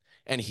Lifetime.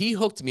 And he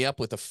hooked me up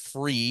with a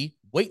free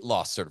weight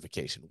loss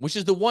certification, which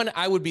is the one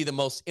I would be the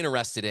most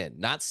interested in.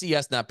 Not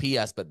CS, not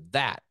PS, but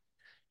that.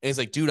 And he's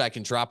like, dude, I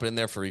can drop it in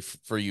there for you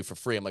for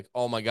free. I'm like,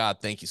 oh my God,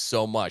 thank you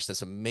so much.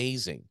 That's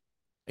amazing.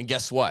 And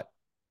guess what?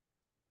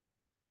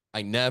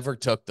 I never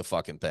took the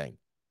fucking thing.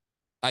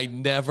 I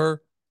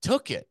never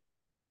took it.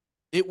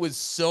 It was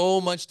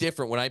so much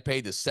different when I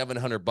paid the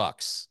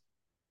 $700.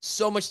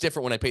 So much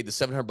different when I paid the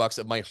 $700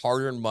 of my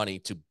hard-earned money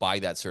to buy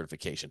that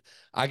certification.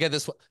 I get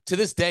this to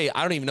this day.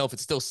 I don't even know if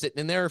it's still sitting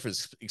in there, if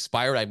it's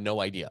expired. I have no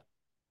idea.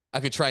 I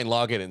could try and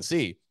log in and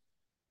see.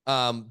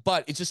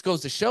 But it just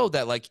goes to show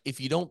that, like,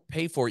 if you don't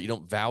pay for it, you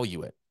don't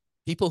value it.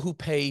 People who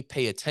pay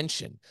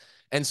attention.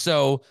 And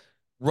so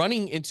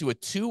running into a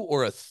 2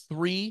 or a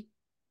 3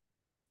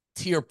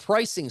 tier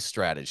pricing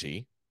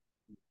strategy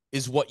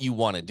is what you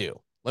want to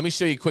do. Let me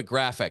show you a quick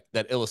graphic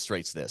that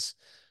illustrates this.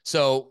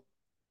 So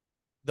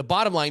the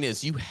bottom line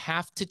is you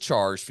have to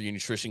charge for your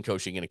nutrition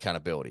coaching and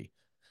accountability.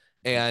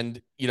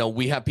 And,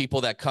 we have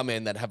people that come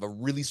in that have a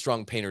really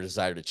strong pain or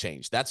desire to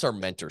change. That's our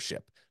mentorship.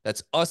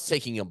 That's us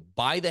taking them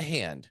by the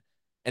hand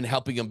and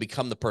helping them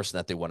become the person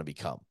that they want to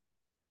become.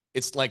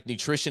 It's like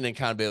nutrition and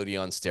accountability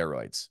on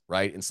steroids,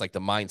 right? It's like the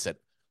mindset.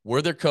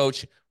 We're their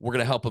coach. We're going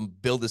to help them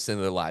build this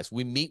into their lives.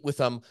 We meet with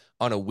them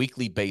on a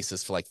weekly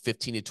basis for like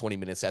 15 to 20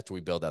 minutes after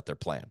we build out their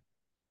plan.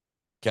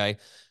 Okay.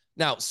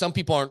 Now, some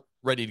people aren't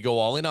ready to go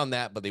all in on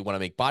that, but they want to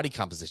make body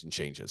composition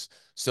changes.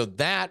 So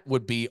that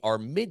would be our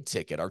mid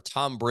ticket, our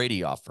Tom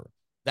Brady offer.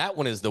 That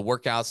one is the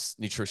workouts,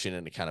 nutrition,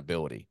 and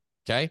accountability.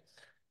 Okay.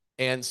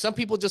 And some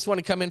people just want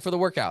to come in for the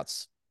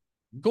workouts.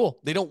 Cool.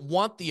 They don't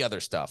want the other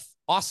stuff.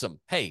 Awesome.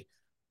 Hey,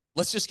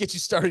 let's just get you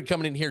started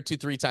coming in here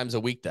 2-3 times a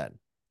week then.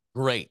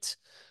 Great.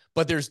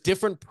 But there's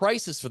different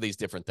prices for these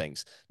different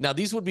things. Now,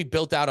 these would be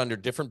built out under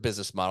different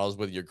business models,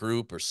 whether your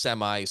group or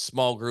semi,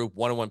 small group,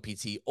 one-on-one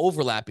PT,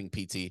 overlapping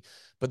PT.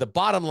 But the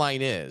bottom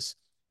line is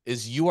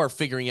you are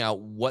figuring out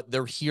what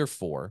they're here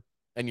for,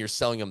 and you're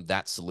selling them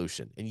that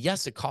solution. And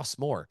yes, it costs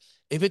more.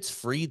 If it's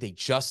free, they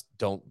just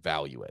don't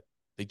value it.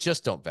 They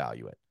just don't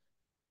value it.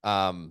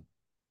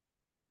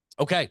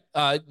 Okay.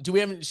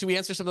 Should we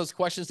answer some of those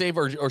questions, Dave,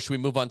 or should we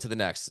move on to the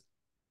next?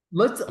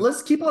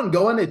 Let's keep on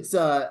going. It's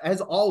as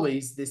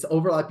always, this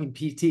overlapping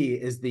PT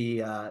is it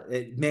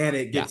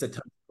Yeah. gets a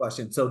ton of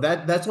questions. So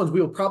that's ones we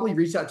will probably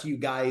reach out to you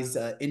guys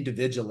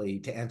individually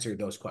to answer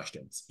those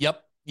questions.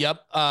 Yep.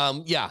 Yep.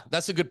 Yeah,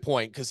 that's a good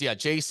point. Cause yeah,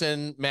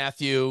 Jason,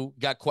 Matthew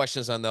got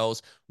questions on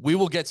those. We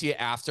will get to you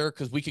after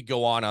because we could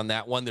go on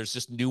that one. There's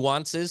just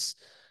nuances.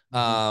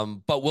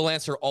 But we'll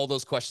answer all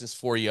those questions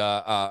for you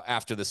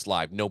after this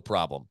live. No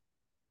problem.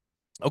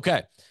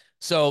 Okay.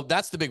 So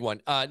that's the big one.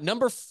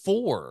 Number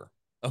 4.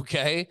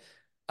 Okay.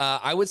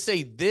 I would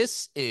say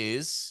this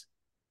is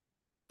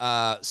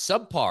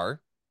subpar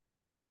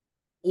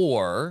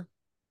or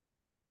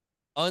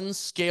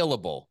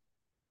unscalable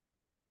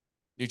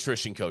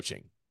nutrition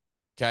coaching.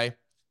 Okay.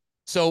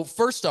 So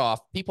first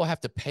off, people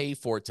have to pay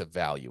for it to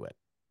value it,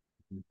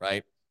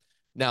 right?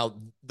 Now,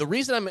 the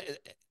reason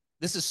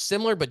this is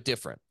similar but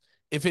different.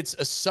 If it's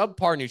a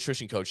subpar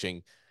nutrition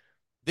coaching,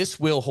 this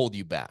will hold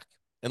you back.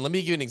 And let me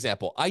give you an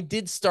example. I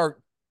did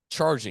start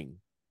charging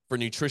for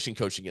nutrition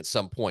coaching at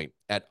some point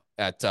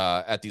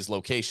at these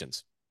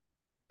locations.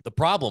 The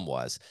problem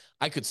was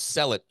I could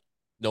sell it,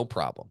 no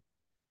problem.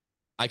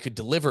 I could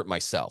deliver it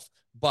myself,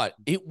 but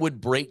it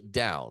would break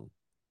down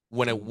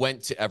when it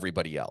went to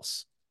everybody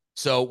else.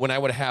 So when I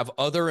would have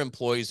other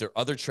employees or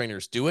other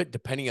trainers do it,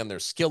 depending on their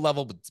skill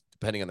level, but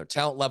depending on their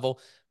talent level,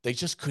 they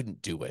just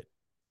couldn't do it.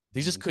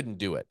 They just couldn't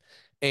do it.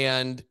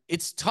 And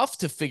it's tough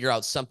to figure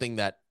out something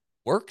that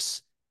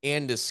works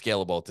and is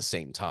scalable at the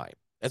same time.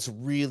 That's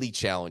really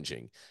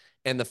challenging.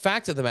 And the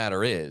fact of the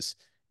matter is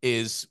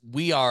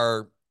we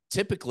are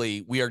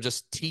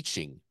just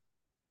teaching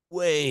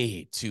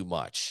way too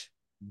much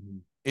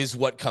is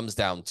what comes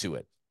down to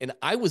it. And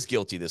I was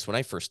guilty of this when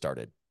I first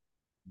started.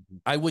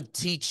 I would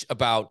teach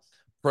about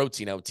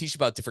protein. I would teach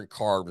about different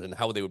carbs and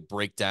how they would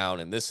break down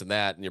and this and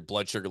that and your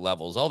blood sugar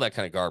levels, all that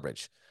kind of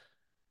garbage.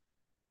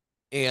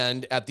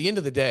 And at the end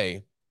of the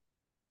day,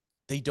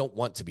 they don't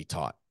want to be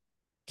taught.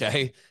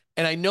 Okay.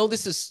 And I know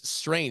this is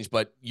strange,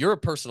 but you're a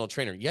personal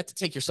trainer. You have to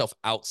take yourself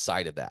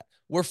outside of that.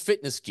 We're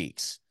fitness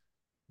geeks.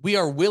 We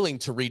are willing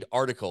to read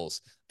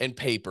articles and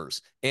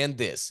papers and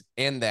this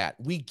and that.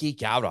 We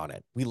geek out on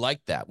it. We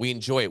like that. We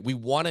enjoy it. We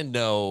want to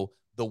know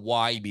the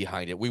why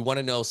behind it. We want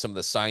to know some of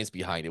the science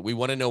behind it. We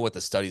want to know what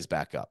the studies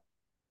back up.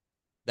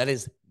 That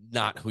is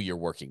not who you're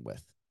working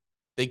with.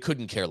 They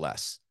couldn't care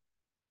less.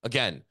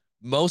 Again,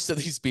 most of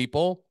these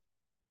people,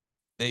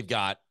 they've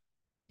got,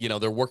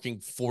 they're working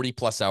 40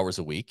 plus hours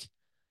a week.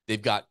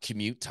 They've got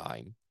commute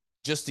time.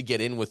 Just to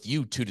get in with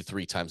you 2 to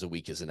 3 times a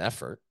week is an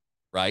effort,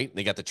 right?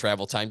 They got the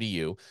travel time to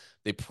you.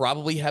 They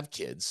probably have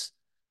kids.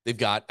 They've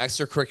got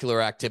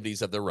extracurricular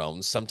activities of their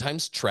own,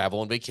 sometimes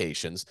travel and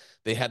vacations.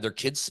 They have their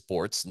kids'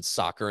 sports and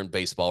soccer and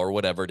baseball or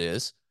whatever it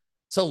is.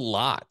 It's a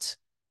lot.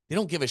 They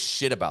don't give a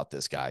shit about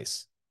this,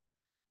 guys.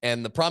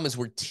 And the problem is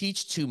we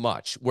teach too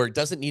much where it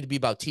doesn't need to be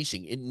about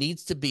teaching. It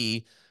needs to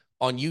be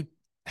on you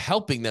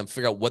helping them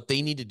figure out what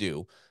they need to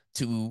do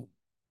to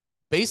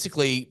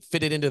basically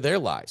fit it into their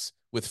lives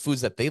with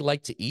foods that they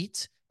like to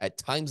eat at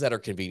times that are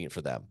convenient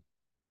for them.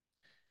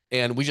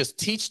 And we just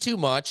teach too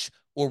much,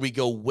 or we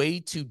go way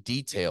too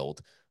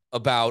detailed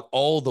about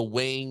all the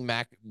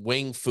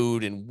weighing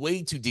food and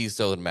way too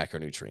detailed in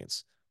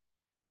macronutrients.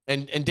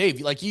 And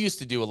Dave, like you used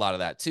to do a lot of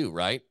that too,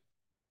 right?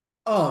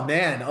 Oh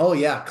man. Oh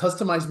yeah.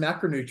 Customized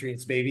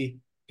macronutrients, baby.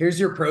 Here's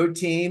your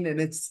protein. And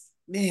it's,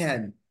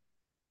 man,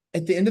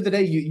 at the end of the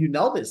day, you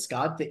nailed it,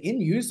 Scott. The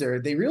end user,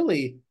 they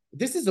really,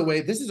 this is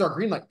our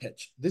green light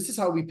pitch. This is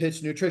how we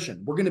pitch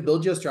nutrition. We're going to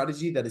build you a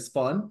strategy that is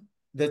fun,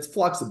 that's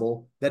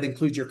flexible, that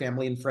includes your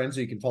family and friends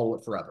so you can follow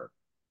it forever.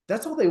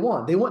 That's all they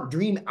want. They want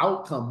dream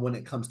outcome when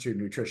it comes to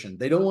nutrition.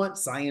 They don't want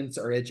science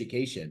or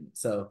education.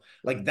 So,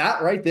 like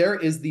that right there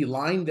is the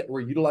line that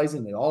we're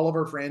utilizing in all of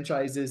our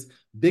franchises.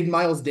 Big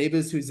Miles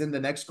Davis, who's in the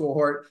next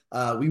cohort,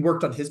 we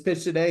worked on his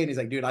pitch today, and he's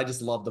like, "Dude, I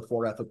just love the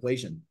 4F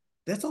equation."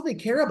 That's all they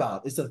care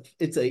about.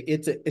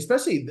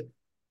 Especially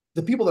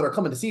the people that are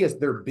coming to see us,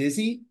 they're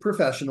busy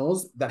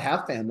professionals that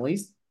have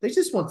families. They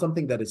just want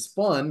something that is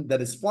fun,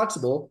 that is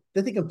flexible,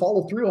 that they can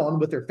follow through on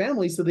with their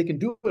families so they can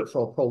do it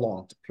for a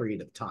prolonged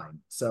period of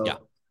time. Yeah.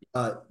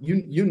 So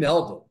you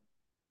nailed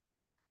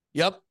it.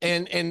 Yep.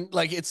 And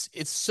like it's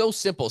so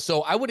simple.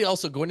 So I would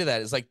also go into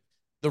that is like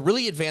the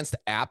really advanced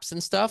apps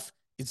and stuff,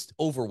 it's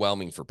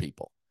overwhelming for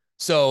people.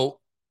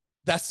 So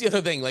that's the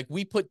other thing. Like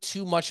we put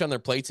too much on their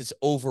plates, it's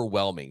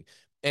overwhelming.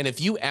 And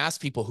if you ask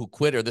people who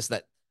quit or this,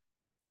 that,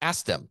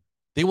 ask them.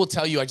 They will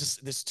tell you,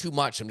 there's too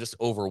much. I'm just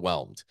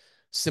overwhelmed.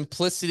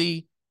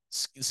 Simplicity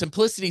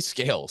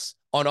scales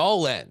on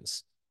all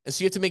ends. And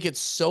so you have to make it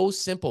so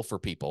simple for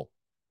people.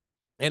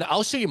 And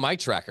I'll show you my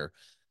tracker.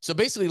 So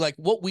basically, like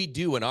what we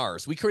do in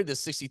ours, we created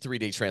this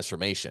 63-day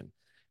transformation.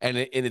 And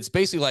it's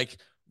basically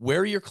like, where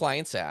are your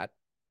clients at?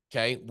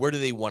 Okay. Where do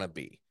they want to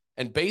be?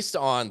 And based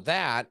on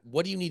that,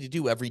 what do you need to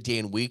do every day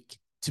and week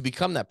to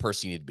become that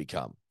person you need to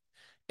become?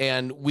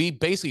 And we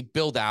basically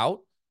build out.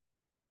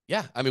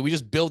 Yeah. I mean, we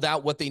just build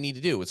out what they need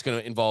to do. It's going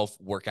to involve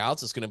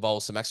workouts. It's going to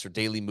involve some extra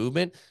daily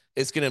movement.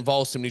 It's going to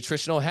involve some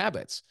nutritional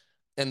habits.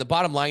 And the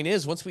bottom line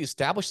is once we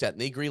establish that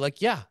and they agree,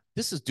 like, yeah,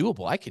 this is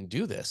doable. I can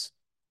do this.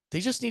 They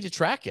just need to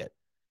track it.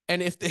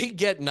 And if they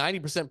get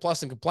 90%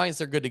 plus in compliance,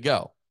 they're good to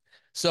go.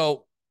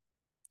 So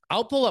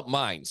I'll pull up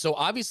mine. So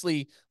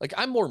obviously, like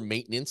I'm more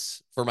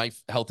maintenance for my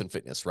health and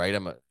fitness, right?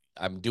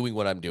 I'm doing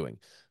what I'm doing.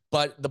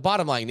 But the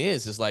bottom line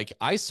is like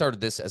I started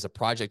this as a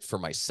project for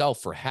myself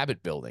for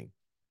habit building.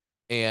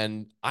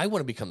 And I want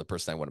to become the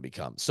person I want to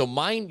become. So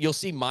mine, you'll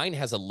see mine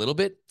has a little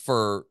bit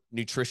for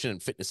nutrition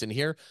and fitness in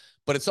here,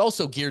 but it's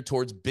also geared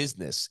towards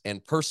business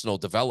and personal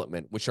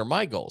development, which are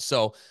my goals.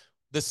 So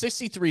the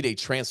 63-day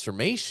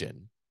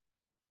transformation,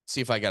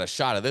 see if I got a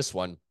shot of this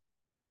one.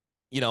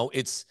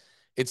 It's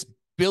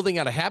building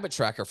out a habit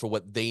tracker for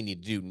what they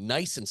need to do,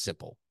 nice and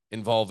simple,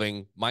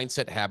 involving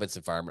mindset, habits,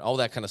 environment, all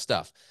that kind of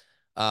stuff.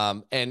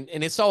 And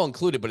it's all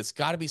included, but it's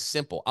got to be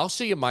simple. I'll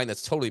show you mine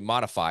that's totally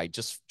modified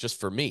just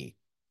for me.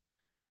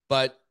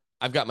 But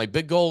I've got my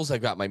big goals,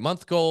 I've got my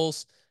month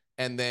goals,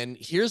 and then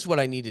here's what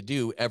I need to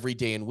do every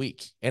day and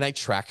week. And I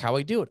track how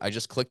I do it. I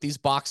just click these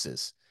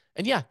boxes.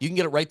 And yeah, you can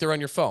get it right there on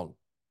your phone,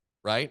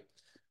 right?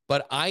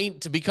 But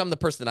to become the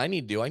person that I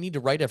need to do, I need to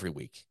write every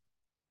week.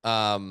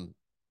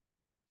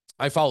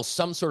 I follow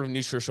some sort of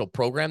nutritional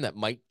program that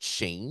might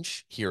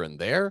change here and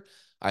there.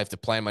 I have to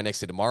plan my next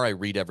day tomorrow. I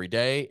read every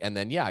day. And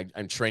then, yeah,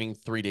 I'm training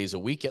 3 days a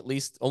week, at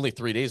least only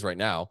 3 days right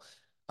now.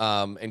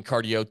 And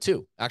cardio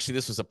too. Actually,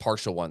 this was a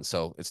partial one.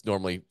 So it's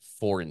normally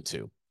 4 and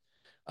 2.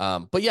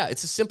 But yeah,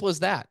 it's as simple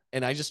as that.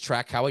 And I just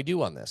track how I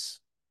do on this.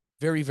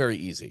 Very, very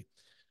easy.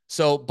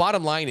 So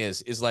bottom line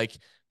is like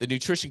the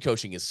nutrition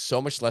coaching is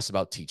so much less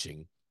about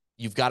teaching.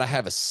 You've got to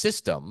have a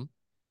system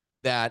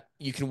that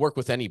you can work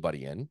with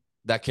anybody in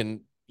that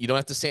can, You don't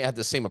have to have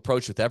the same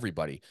approach with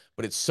everybody,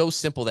 but it's so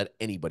simple that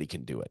anybody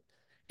can do it.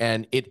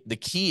 And the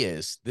key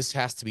is this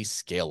has to be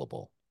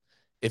scalable.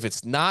 If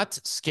it's not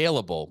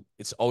scalable,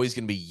 it's always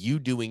going to be you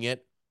doing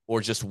it or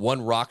just one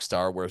rock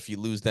star where if you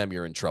lose them,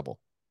 you're in trouble.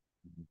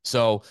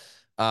 So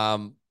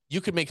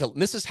you could make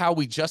this is how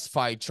we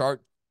justify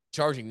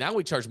charging. Now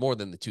we charge more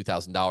than the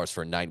 $2,000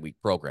 for a 9-week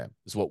program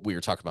is what we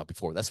were talking about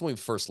before. That's when we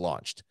first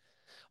launched.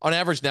 On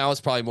average now it's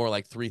probably more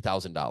like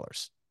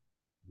 $3,000,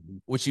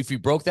 which if you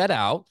broke that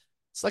out,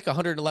 it's like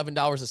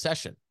 $111 a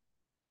session,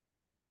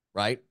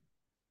 right?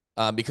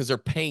 Because they're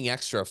paying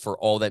extra for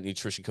all that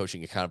nutrition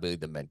coaching, accountability,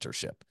 the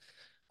mentorship.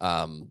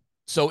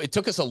 So it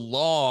took us a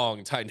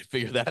long time to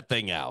figure that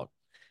thing out.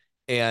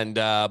 And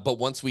but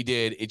once we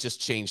did, it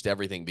just changed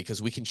everything because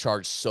we can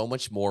charge so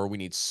much more. We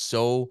need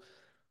so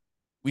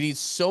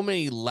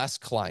many less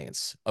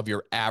clients of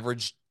your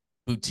average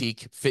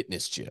boutique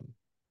fitness gym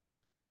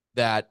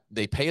that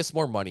they pay us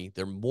more money,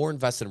 they're more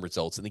invested in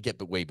results, and they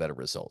get way better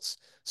results.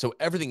 So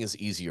everything is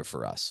easier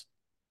for us.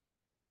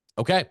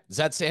 Okay, does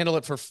that handle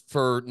it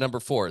for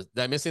number 4? Did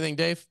I miss anything,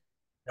 Dave?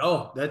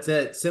 Oh, that's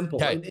it.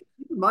 Simple. Okay. And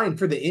keep in mind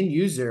for the end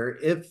user,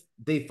 if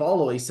they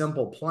follow a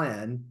simple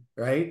plan,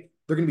 right,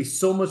 they're going to be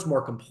so much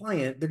more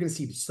compliant. They're going to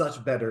see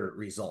such better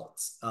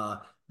results.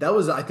 That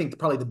was, I think,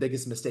 probably the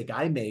biggest mistake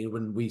I made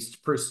when we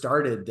first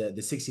started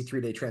the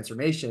 63-day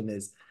transformation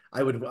is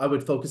I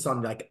would focus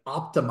on like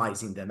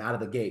optimizing them out of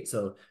the gate.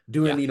 So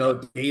doing, Yeah.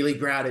 daily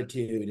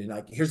gratitude and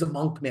like, here's a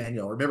monk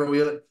manual. Remember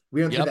we went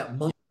through Yep. that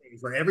monk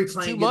phase where every It's too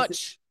client gets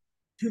much.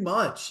 too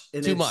much.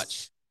 And Too it's,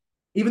 much.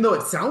 even though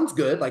it sounds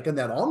good, like in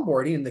that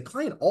onboarding, and the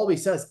client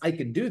always says, I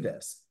can do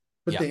this.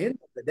 But Yeah. the end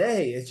of the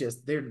day, it's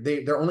just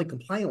they're only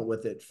compliant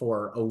with it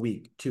for a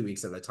week, 2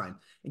 weeks at a time.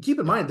 And keep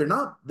in Yeah. mind, they're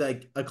not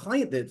like a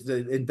client that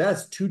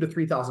invests $2,000 to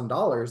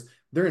 $3,000.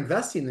 They're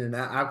investing in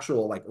that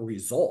actual like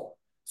result.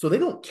 So they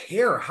don't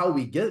care how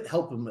we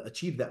help them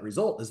achieve that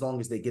result as long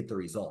as they get the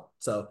result.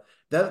 So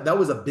that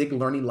was a big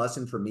learning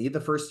lesson for me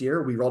the first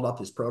year we rolled out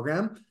this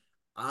program.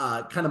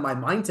 Kind of my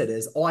mindset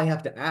is, oh, I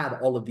have to add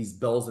all of these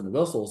bells and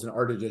whistles in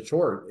order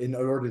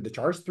to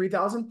charge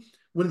 3,000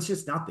 when it's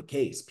just not the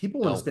case.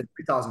 People want to No. spend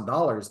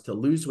 $3,000 to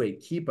lose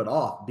weight, keep it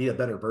off, be a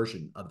better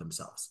version of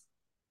themselves.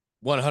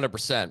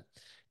 100%.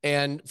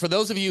 And for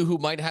those of you who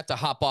might have to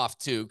hop off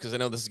too, because I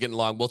know this is getting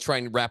long, we'll try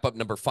and wrap up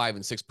number 5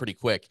 and 6 pretty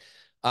quick.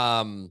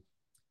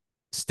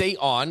 Stay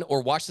on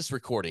or watch this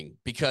recording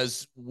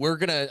because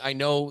I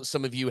know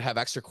some of you have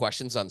extra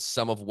questions on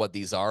some of what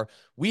these are.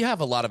 We have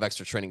a lot of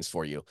extra trainings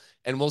for you,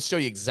 and we'll show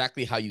you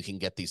exactly how you can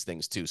get these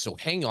things too. So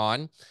hang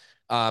on,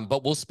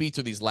 but we'll speed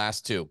through these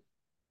last 2.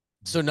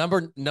 So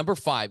number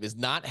 5 is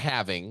not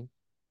having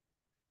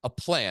a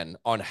plan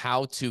on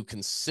how to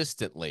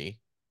consistently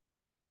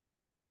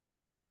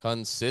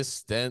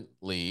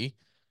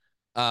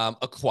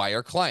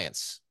acquire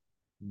clients.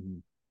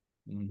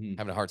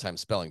 Having a hard time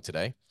spelling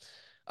today.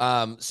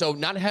 So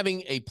not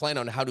having a plan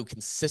on how to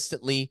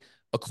consistently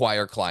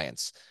acquire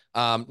clients.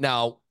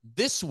 Now,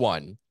 this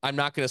one, I'm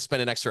not going to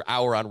spend an extra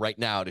hour on right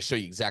now to show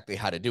you exactly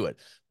how to do it.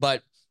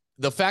 But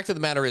the fact of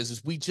the matter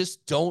is we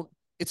just don't,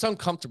 it's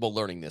uncomfortable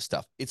learning this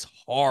stuff. It's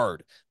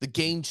hard. The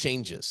game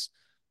changes.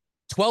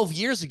 12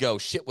 years ago,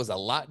 shit was a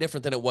lot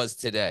different than it was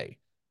today.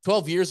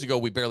 12 years ago,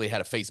 we barely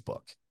had a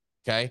Facebook.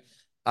 Okay.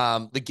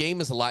 The game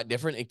is a lot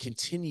different. It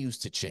continues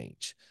to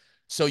change.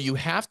 So you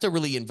have to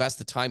really invest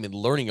the time in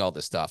learning all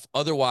this stuff.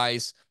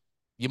 Otherwise,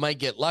 you might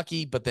get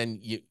lucky, but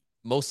then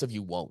most of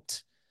you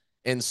won't.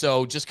 And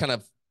so just kind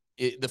of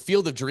the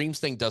field of dreams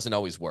thing doesn't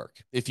always work.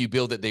 If you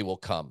build it, they will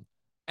come.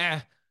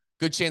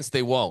 Good chance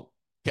they won't.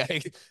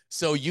 Okay.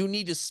 So you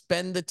need to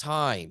spend the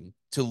time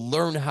to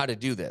learn how to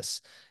do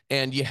this.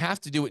 And you have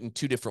to do it in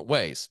 2 different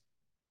ways.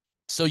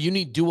 So you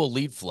need dual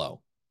lead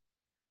flow.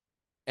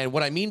 And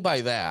what I mean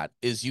by that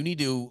is you need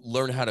to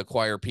learn how to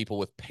acquire people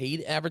with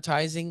paid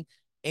advertising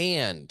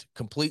and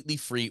completely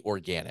free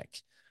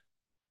organic.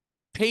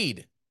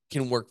 Paid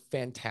can work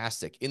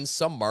fantastic. In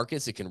some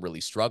markets, it can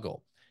really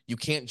struggle. You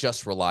can't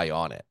just rely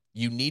on it.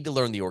 You need to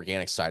learn the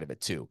organic side of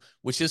it too,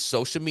 which is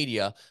social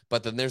media,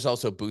 but then there's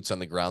also boots on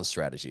the ground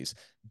strategies.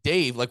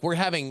 Dave, like we're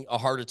having a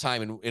harder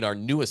time in our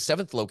newest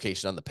 7th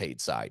location on the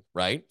paid side,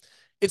 right?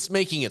 It's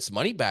making its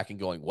money back and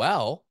going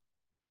well.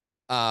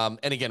 And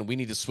again, we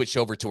need to switch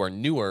over to our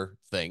newer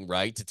thing,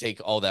 right? To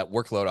take all that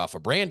workload off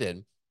of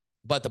Brandon.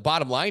 But the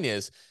bottom line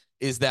is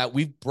that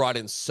we've brought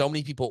in so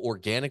many people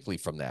organically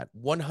from that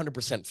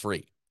 100%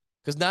 free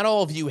because not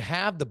all of you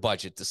have the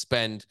budget to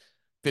spend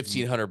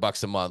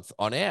 $1,500 a month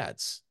on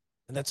ads.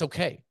 And that's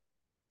okay.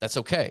 That's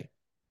okay.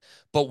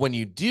 But when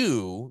you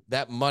do,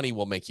 that money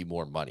will make you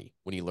more money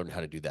when you learn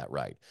how to do that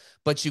right.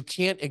 But you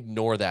can't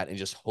ignore that and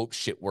just hope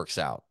shit works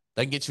out.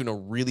 That can get you in a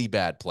really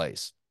bad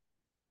place.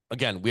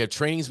 Again, we have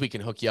trainings. We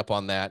can hook you up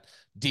on that.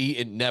 D,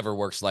 it never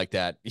works like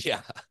that.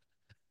 Yeah,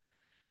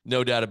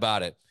 no doubt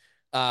about it.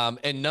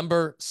 And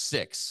number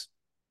six,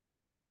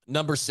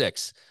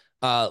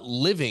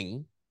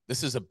 living.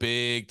 This is a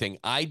big thing.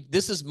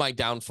 This is my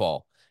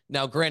downfall.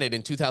 Now, granted,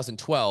 in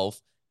 2012,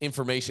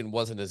 information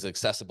wasn't as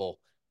accessible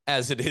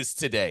as it is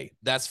today.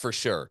 That's for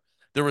sure.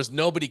 There was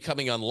nobody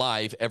coming on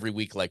live every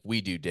week like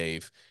we do,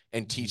 Dave,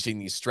 and Mhm. teaching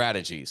these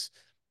strategies.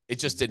 It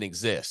just didn't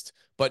exist.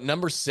 But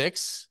number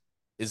 6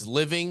 is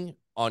living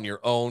on your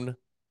own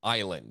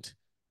island.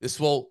 This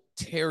will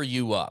tear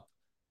you up.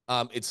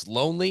 It's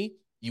lonely.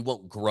 You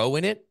won't grow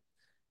in it.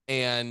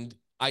 And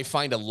I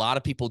find a lot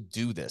of people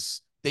do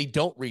this. They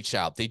don't reach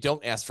out. They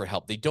don't ask for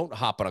help. They don't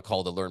hop on a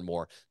call to learn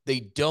more. They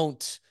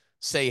don't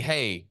say,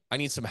 hey, I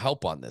need some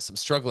help on this. I'm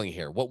struggling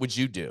here. What would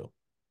you do?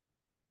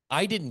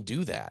 I didn't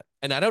do that.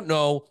 And I don't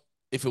know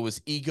if it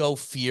was ego,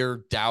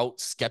 fear, doubt,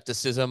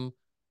 skepticism,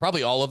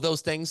 probably all of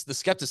those things. The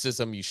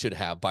skepticism you should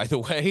have, by the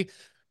way,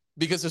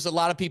 because there's a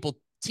lot of people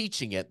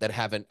teaching it that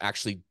haven't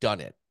actually done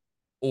it.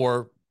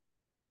 Or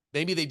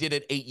maybe they did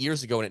it 8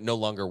 years ago and it no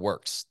longer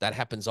works. That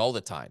happens all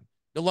the time.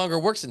 No longer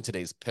works in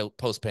today's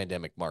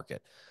post-pandemic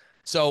market.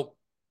 So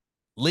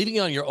living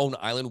on your own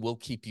island will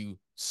keep you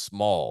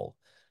small.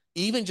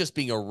 Even just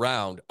being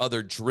around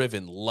other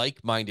driven,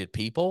 like-minded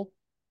people,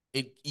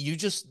 you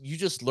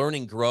just learn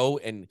and grow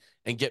and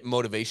get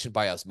motivation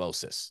by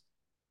osmosis.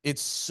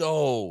 It's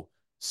so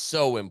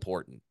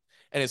important.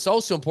 And it's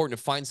also important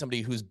to find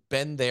somebody who's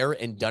been there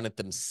and done it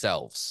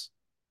themselves,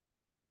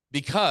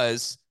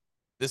 because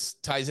this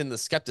ties in the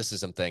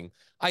skepticism thing.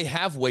 I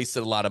have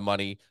wasted a lot of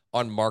money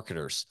on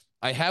marketers.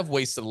 I have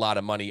wasted a lot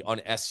of money on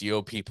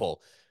SEO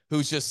people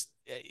who's just,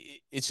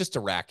 it's just a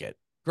racket.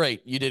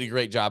 Great. You did a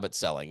great job at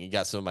selling. You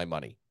got some of my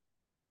money.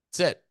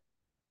 That's it.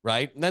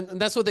 Right.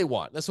 And that's what they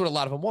want. That's what a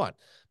lot of them want.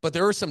 But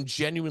there are some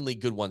genuinely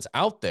good ones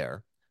out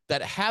there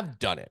that have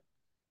done it.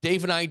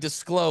 Dave and I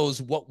disclose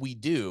what we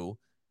do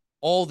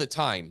all the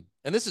time.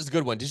 And this is a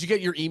good one. Did you get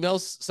your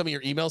emails, some of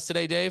your emails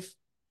today, Dave?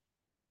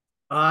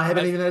 I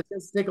haven't even had a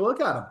chance to take a look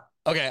at them.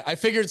 Okay, I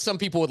figured some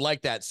people would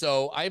like that.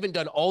 So I haven't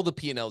done all the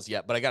P&Ls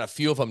yet, but I got a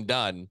few of them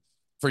done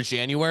for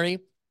January.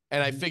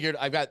 And I figured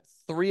I've got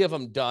 3 of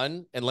them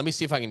done. And let me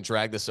see if I can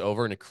drag this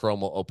over and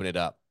Chrome will open it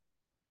up.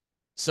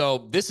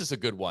 So this is a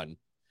good one.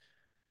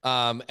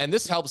 And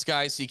this helps,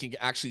 guys, so you can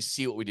actually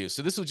see what we do.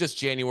 So this was just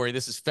January.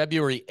 This is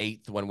February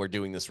 8th when we're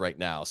doing this right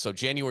now. So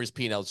January's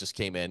P&Ls just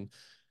came in.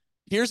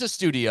 Here's a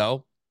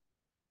studio.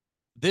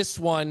 This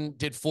one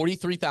did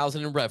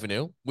 43,000 in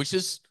revenue, which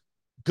is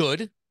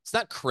good. It's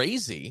not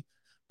crazy,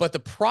 but the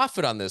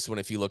profit on this one,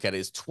 if you look at it,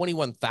 is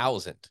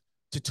 21,000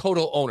 to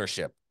total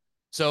ownership.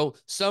 So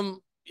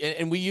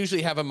and we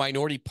usually have a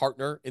minority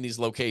partner in these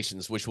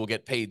locations, which will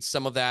get paid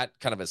some of that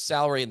kind of as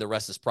salary and the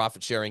rest is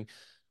profit sharing.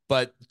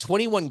 But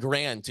 21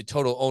 grand to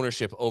total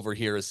ownership over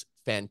here is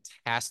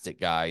fantastic,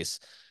 guys.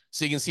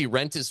 So you can see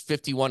rent is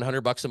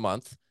 $5,100 a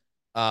month.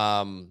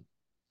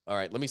 All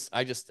right,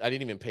 I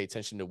didn't even pay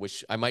attention to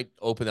which. I might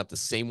open up the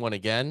same one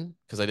again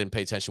because I didn't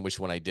pay attention to which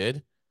one I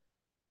did.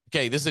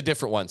 Okay, this is a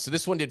different one. So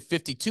this one did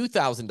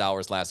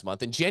 $52,000 last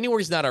month, and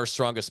January is not our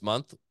strongest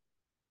month.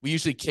 We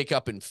usually kick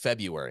up in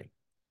February.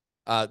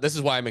 This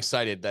is why I'm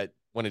excited that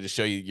wanted to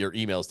show you your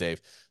emails,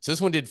 Dave. So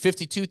this one did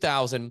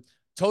 52,000.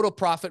 Total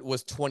profit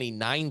was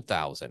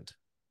 29,000,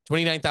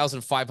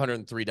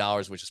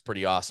 $29,503, which is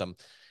pretty awesome.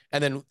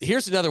 And then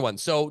here's another one.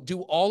 So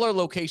do all our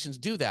locations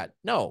do that?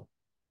 No,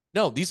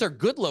 these are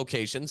good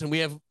locations, and we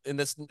have, and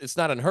this, it's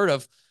not unheard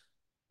of.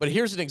 But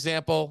here's an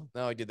example.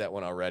 No, I did that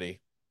one already.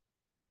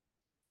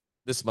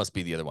 This must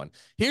be the other one.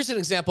 Here's an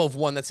example of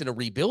one that's in a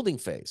rebuilding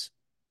phase,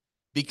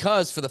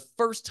 because for the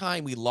first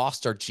time we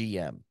lost our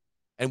GM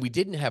and we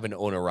didn't have an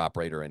owner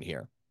operator in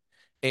here.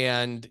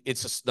 And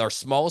it's our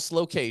smallest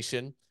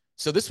location.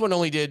 So this one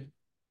only did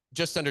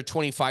just under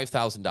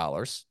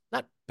 $25,000.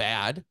 Not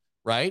bad,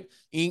 right?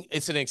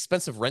 It's an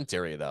expensive rent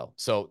area though.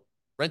 So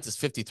rent is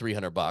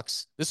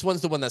 $5,300. This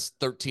one's the one that's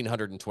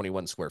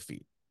 1,321 square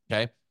feet.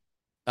 Okay.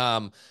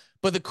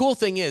 But the cool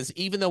thing is,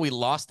 even though we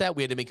lost that,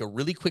 we had to make a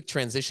really quick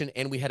transition,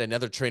 and we had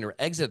another trainer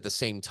exit at the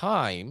same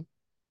time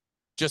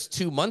just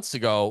 2 months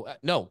ago.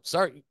 No,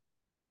 sorry.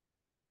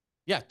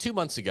 Yeah, 2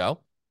 months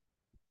ago.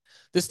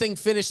 This thing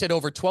finished at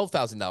over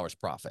 $12,000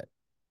 profit,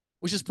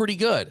 which is pretty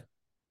good,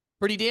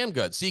 pretty damn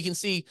good. So you can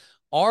see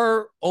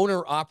our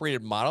owner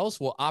operated models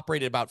will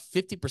operate at about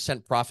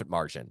 50% profit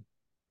margin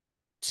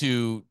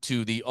to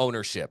the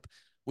ownership,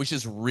 which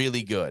is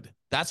really good.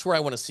 That's where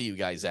I want to see you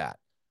guys at.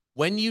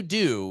 When you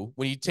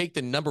take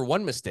the number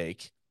one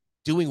mistake,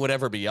 doing what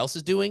everybody else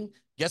is doing,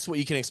 guess what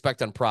you can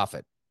expect on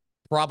profit?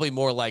 Probably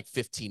more like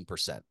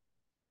 15%.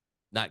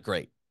 Not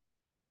great.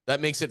 That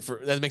makes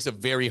a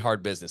very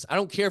hard business. I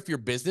don't care if your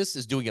business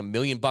is doing $1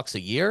 million a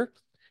year.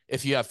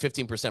 If you have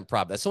 15%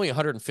 profit, that's only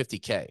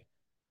 150K.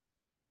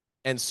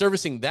 And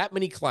servicing that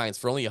many clients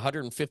for only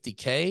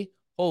 150K,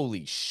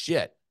 holy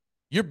shit.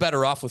 You're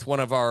better off with one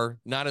of our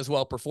not as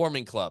well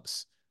performing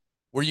clubs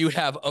where you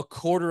have a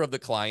quarter of the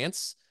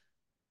clients,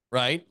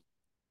 right?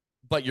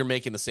 But you're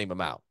making the same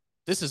amount.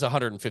 This is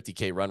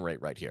 150K run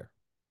rate right here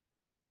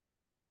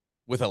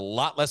with a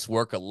lot less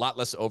work, a lot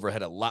less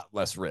overhead, a lot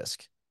less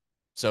risk.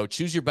 So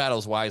choose your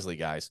battles wisely,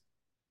 guys.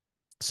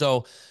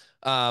 So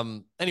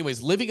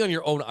anyways, living on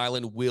your own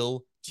island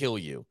will kill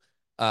you.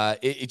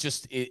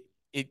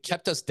 It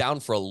kept us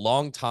down for a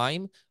long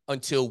time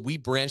until we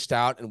branched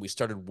out and we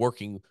started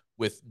working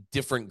with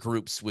different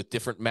groups, with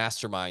different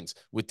masterminds,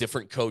 with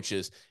different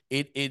coaches.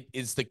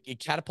 It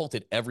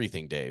catapulted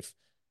everything, Dave.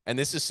 And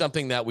this is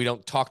something that we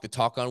don't talk the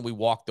talk on, we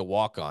walk the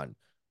walk on.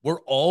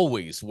 We're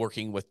always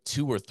working with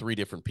 2 or 3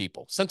 different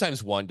people,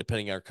 sometimes one,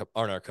 depending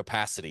on our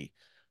capacity,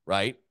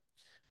 right?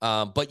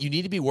 But you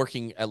need to be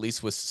working at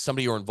least with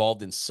somebody who are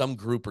involved in some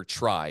group or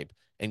tribe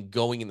and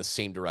going in the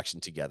same direction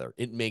together.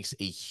 It makes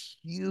a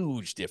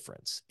huge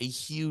difference,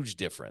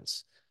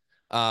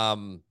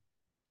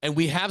 and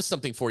we have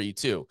something for you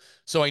too.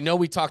 So I know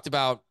we talked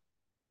about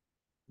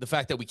the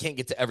fact that we can't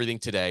get to everything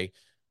today.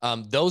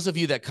 Those of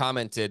you that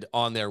commented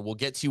on there, we'll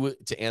get to you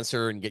to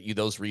answer and get you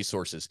those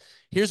resources.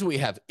 Here's what we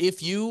have.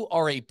 If you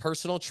are a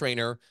personal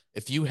trainer,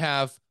 if you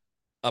have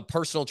a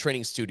personal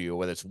training studio,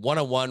 whether it's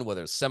one-on-one,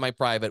 whether it's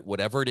semi-private,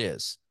 whatever it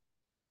is,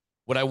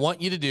 what I want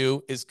you to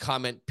do is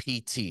comment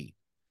PT.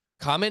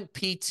 Comment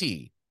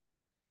PT.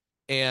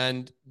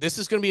 And this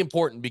is going to be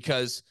important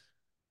because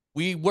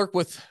we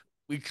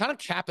kind of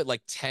cap it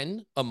like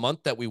 10 a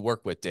month that we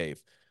work with,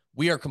 Dave.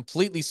 We are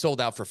completely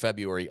sold out for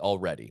February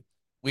already.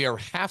 We are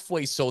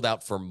halfway sold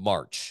out for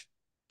March.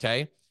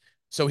 Okay.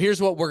 So here's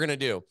what we're going to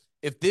do.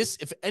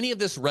 If any of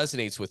this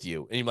resonates with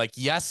you and you're like,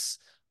 yes,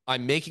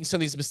 I'm making some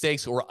of these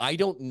mistakes, or I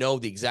don't know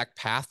the exact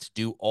path to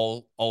do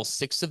all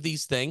 6 of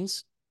these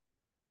things,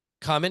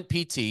 comment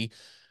PT.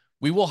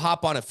 We will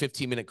hop on a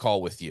 15-minute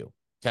call with you.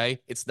 Okay.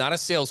 It's not a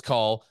sales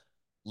call.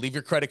 Leave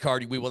your credit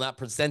card. We will not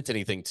present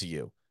anything to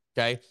you.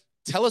 Okay.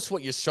 Tell us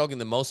what you're struggling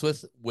the most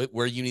with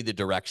where you need the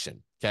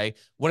direction. Okay.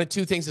 One of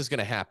 2 things is going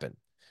to happen.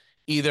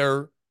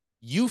 Either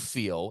you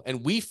feel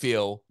and we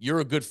feel you're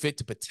a good fit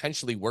to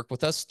potentially work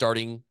with us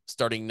starting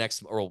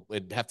next, or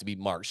it'd have to be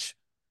March.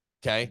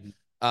 Okay.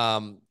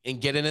 And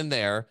get in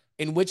there,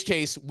 in which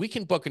case we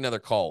can book another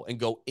call and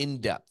go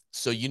in depth.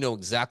 So you know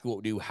exactly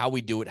what we do, how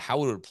we do it,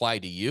 how it would apply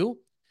to you.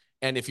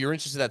 And if you're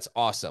interested, that's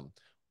awesome.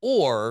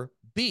 Or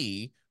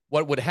B,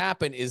 what would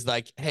happen is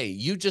like, hey,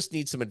 you just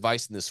need some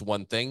advice in this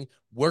one thing.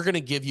 We're going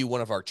to give you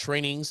one of our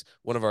trainings,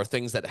 one of our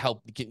things that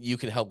you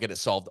can help get it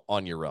solved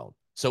on your own.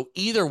 So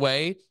either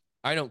way,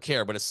 I don't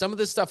care. But if some of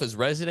this stuff is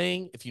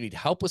resonating, if you need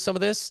help with some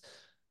of this,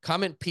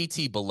 comment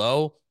PT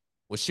below.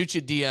 We'll shoot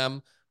you a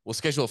DM. We'll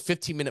schedule a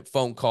 15-minute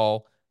phone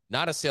call,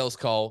 not a sales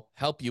call,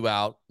 help you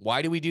out.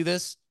 Why do we do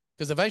this?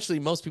 Because eventually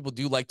most people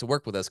do like to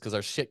work with us because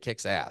our shit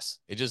kicks ass.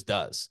 It just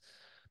does.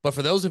 But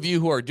for those of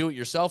you who are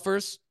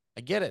do-it-yourselfers,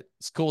 I get it.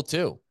 It's cool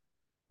too.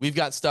 We've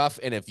got stuff,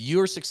 and if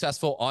you're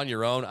successful on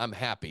your own, I'm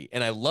happy.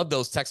 And I love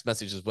those text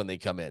messages when they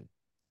come in.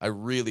 I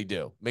really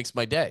do. Makes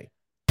my day.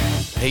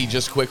 Hey,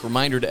 just a quick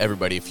reminder to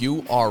everybody, if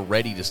you are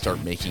ready to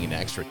start making an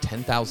extra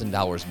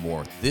 $10,000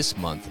 more this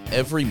month,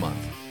 every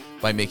month,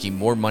 by making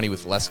more money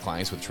with less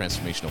clients with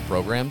transformational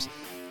programs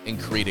and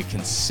create a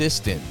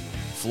consistent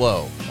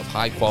flow of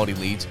high-quality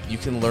leads, you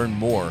can learn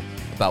more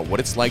about what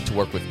it's like to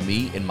work with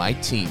me and my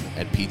team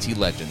at PT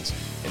Legends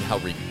and how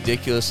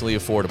ridiculously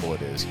affordable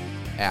it is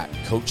at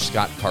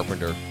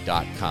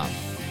CoachScottCarpenter.com.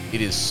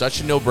 It is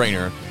such a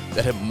no-brainer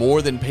that it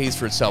more than pays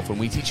for itself when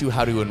we teach you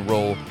how to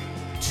enroll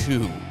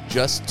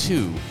just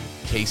two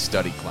case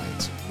study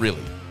clients.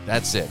 Really,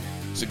 that's it.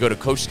 So go to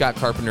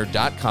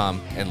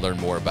CoachScottCarpenter.com and learn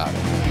more about it.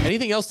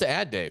 Anything else to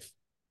add, Dave?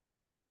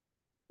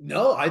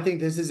 No, I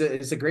think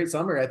it's a great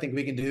summary. I think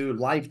we can do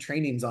live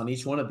trainings on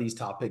each one of these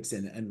topics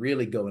and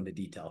really go into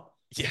detail.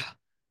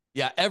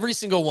 Yeah. Every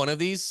single one of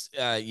these,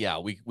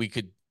 we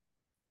could.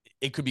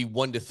 It could be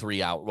 1 to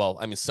 3 hours. Well,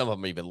 I mean, some of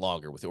them are even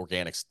longer with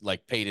organics,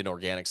 like paid in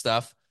organic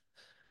stuff.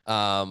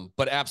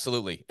 But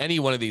absolutely, any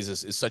one of these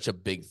is such a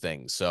big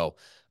thing. So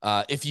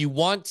if you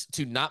want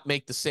to not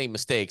make the same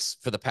mistakes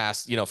for the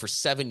past, for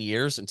 7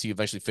 years until you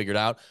eventually figure it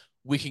out,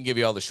 we can give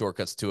you all the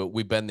shortcuts to it.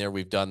 We've been there,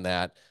 we've done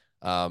that,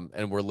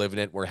 and we're living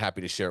it. We're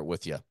happy to share it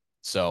with you.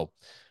 So,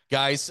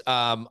 guys,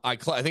 I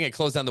think I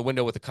closed down the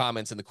window with the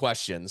comments and the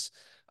questions.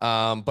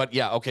 But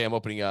yeah, okay, I'm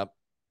opening up.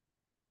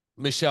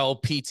 Michelle,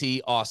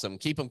 PT, awesome.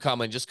 Keep them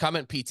coming. Just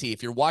comment PT.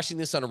 If you're watching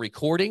this on a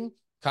recording,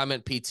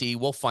 comment PT.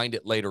 We'll find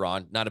it later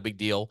on. Not a big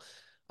deal.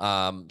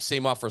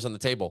 Same offers on the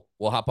table.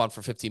 We'll hop on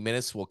for 15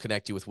 minutes. We'll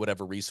connect you with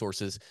whatever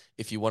resources.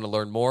 If you want to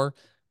learn more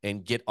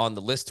and get on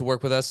the list to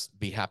work with us,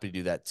 be happy to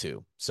do that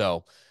too.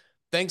 So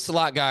thanks a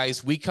lot,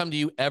 guys. We come to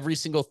you every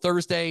single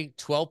Thursday,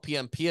 12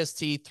 p.m.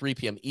 PST, 3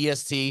 p.m.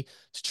 EST,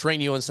 to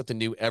train you on something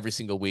new every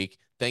single week.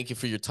 Thank you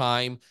for your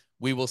time.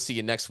 We will see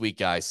you next week,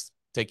 guys.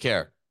 Take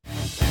care.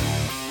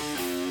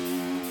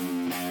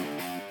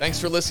 Thanks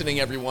for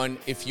listening, everyone.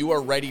 If you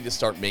are ready to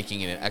start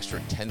making an extra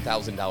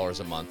 $10,000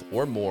 a month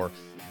or more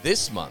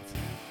this month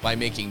by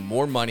making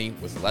more money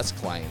with less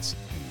clients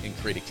and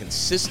create a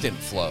consistent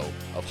flow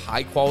of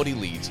high-quality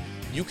leads,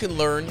 you can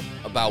learn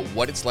about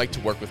what it's like to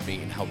work with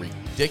me and how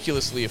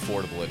ridiculously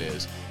affordable it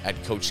is at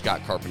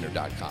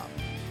CoachScottCarpenter.com.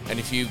 And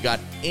if you got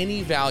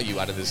any value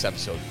out of this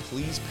episode,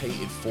 please pay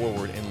it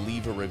forward and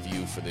leave a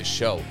review for this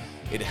show.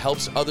 It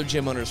helps other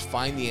gym owners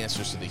find the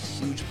answers to the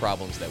huge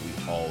problems that we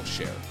all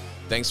share.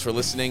 Thanks for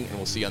listening, and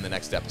we'll see you on the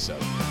next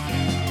episode.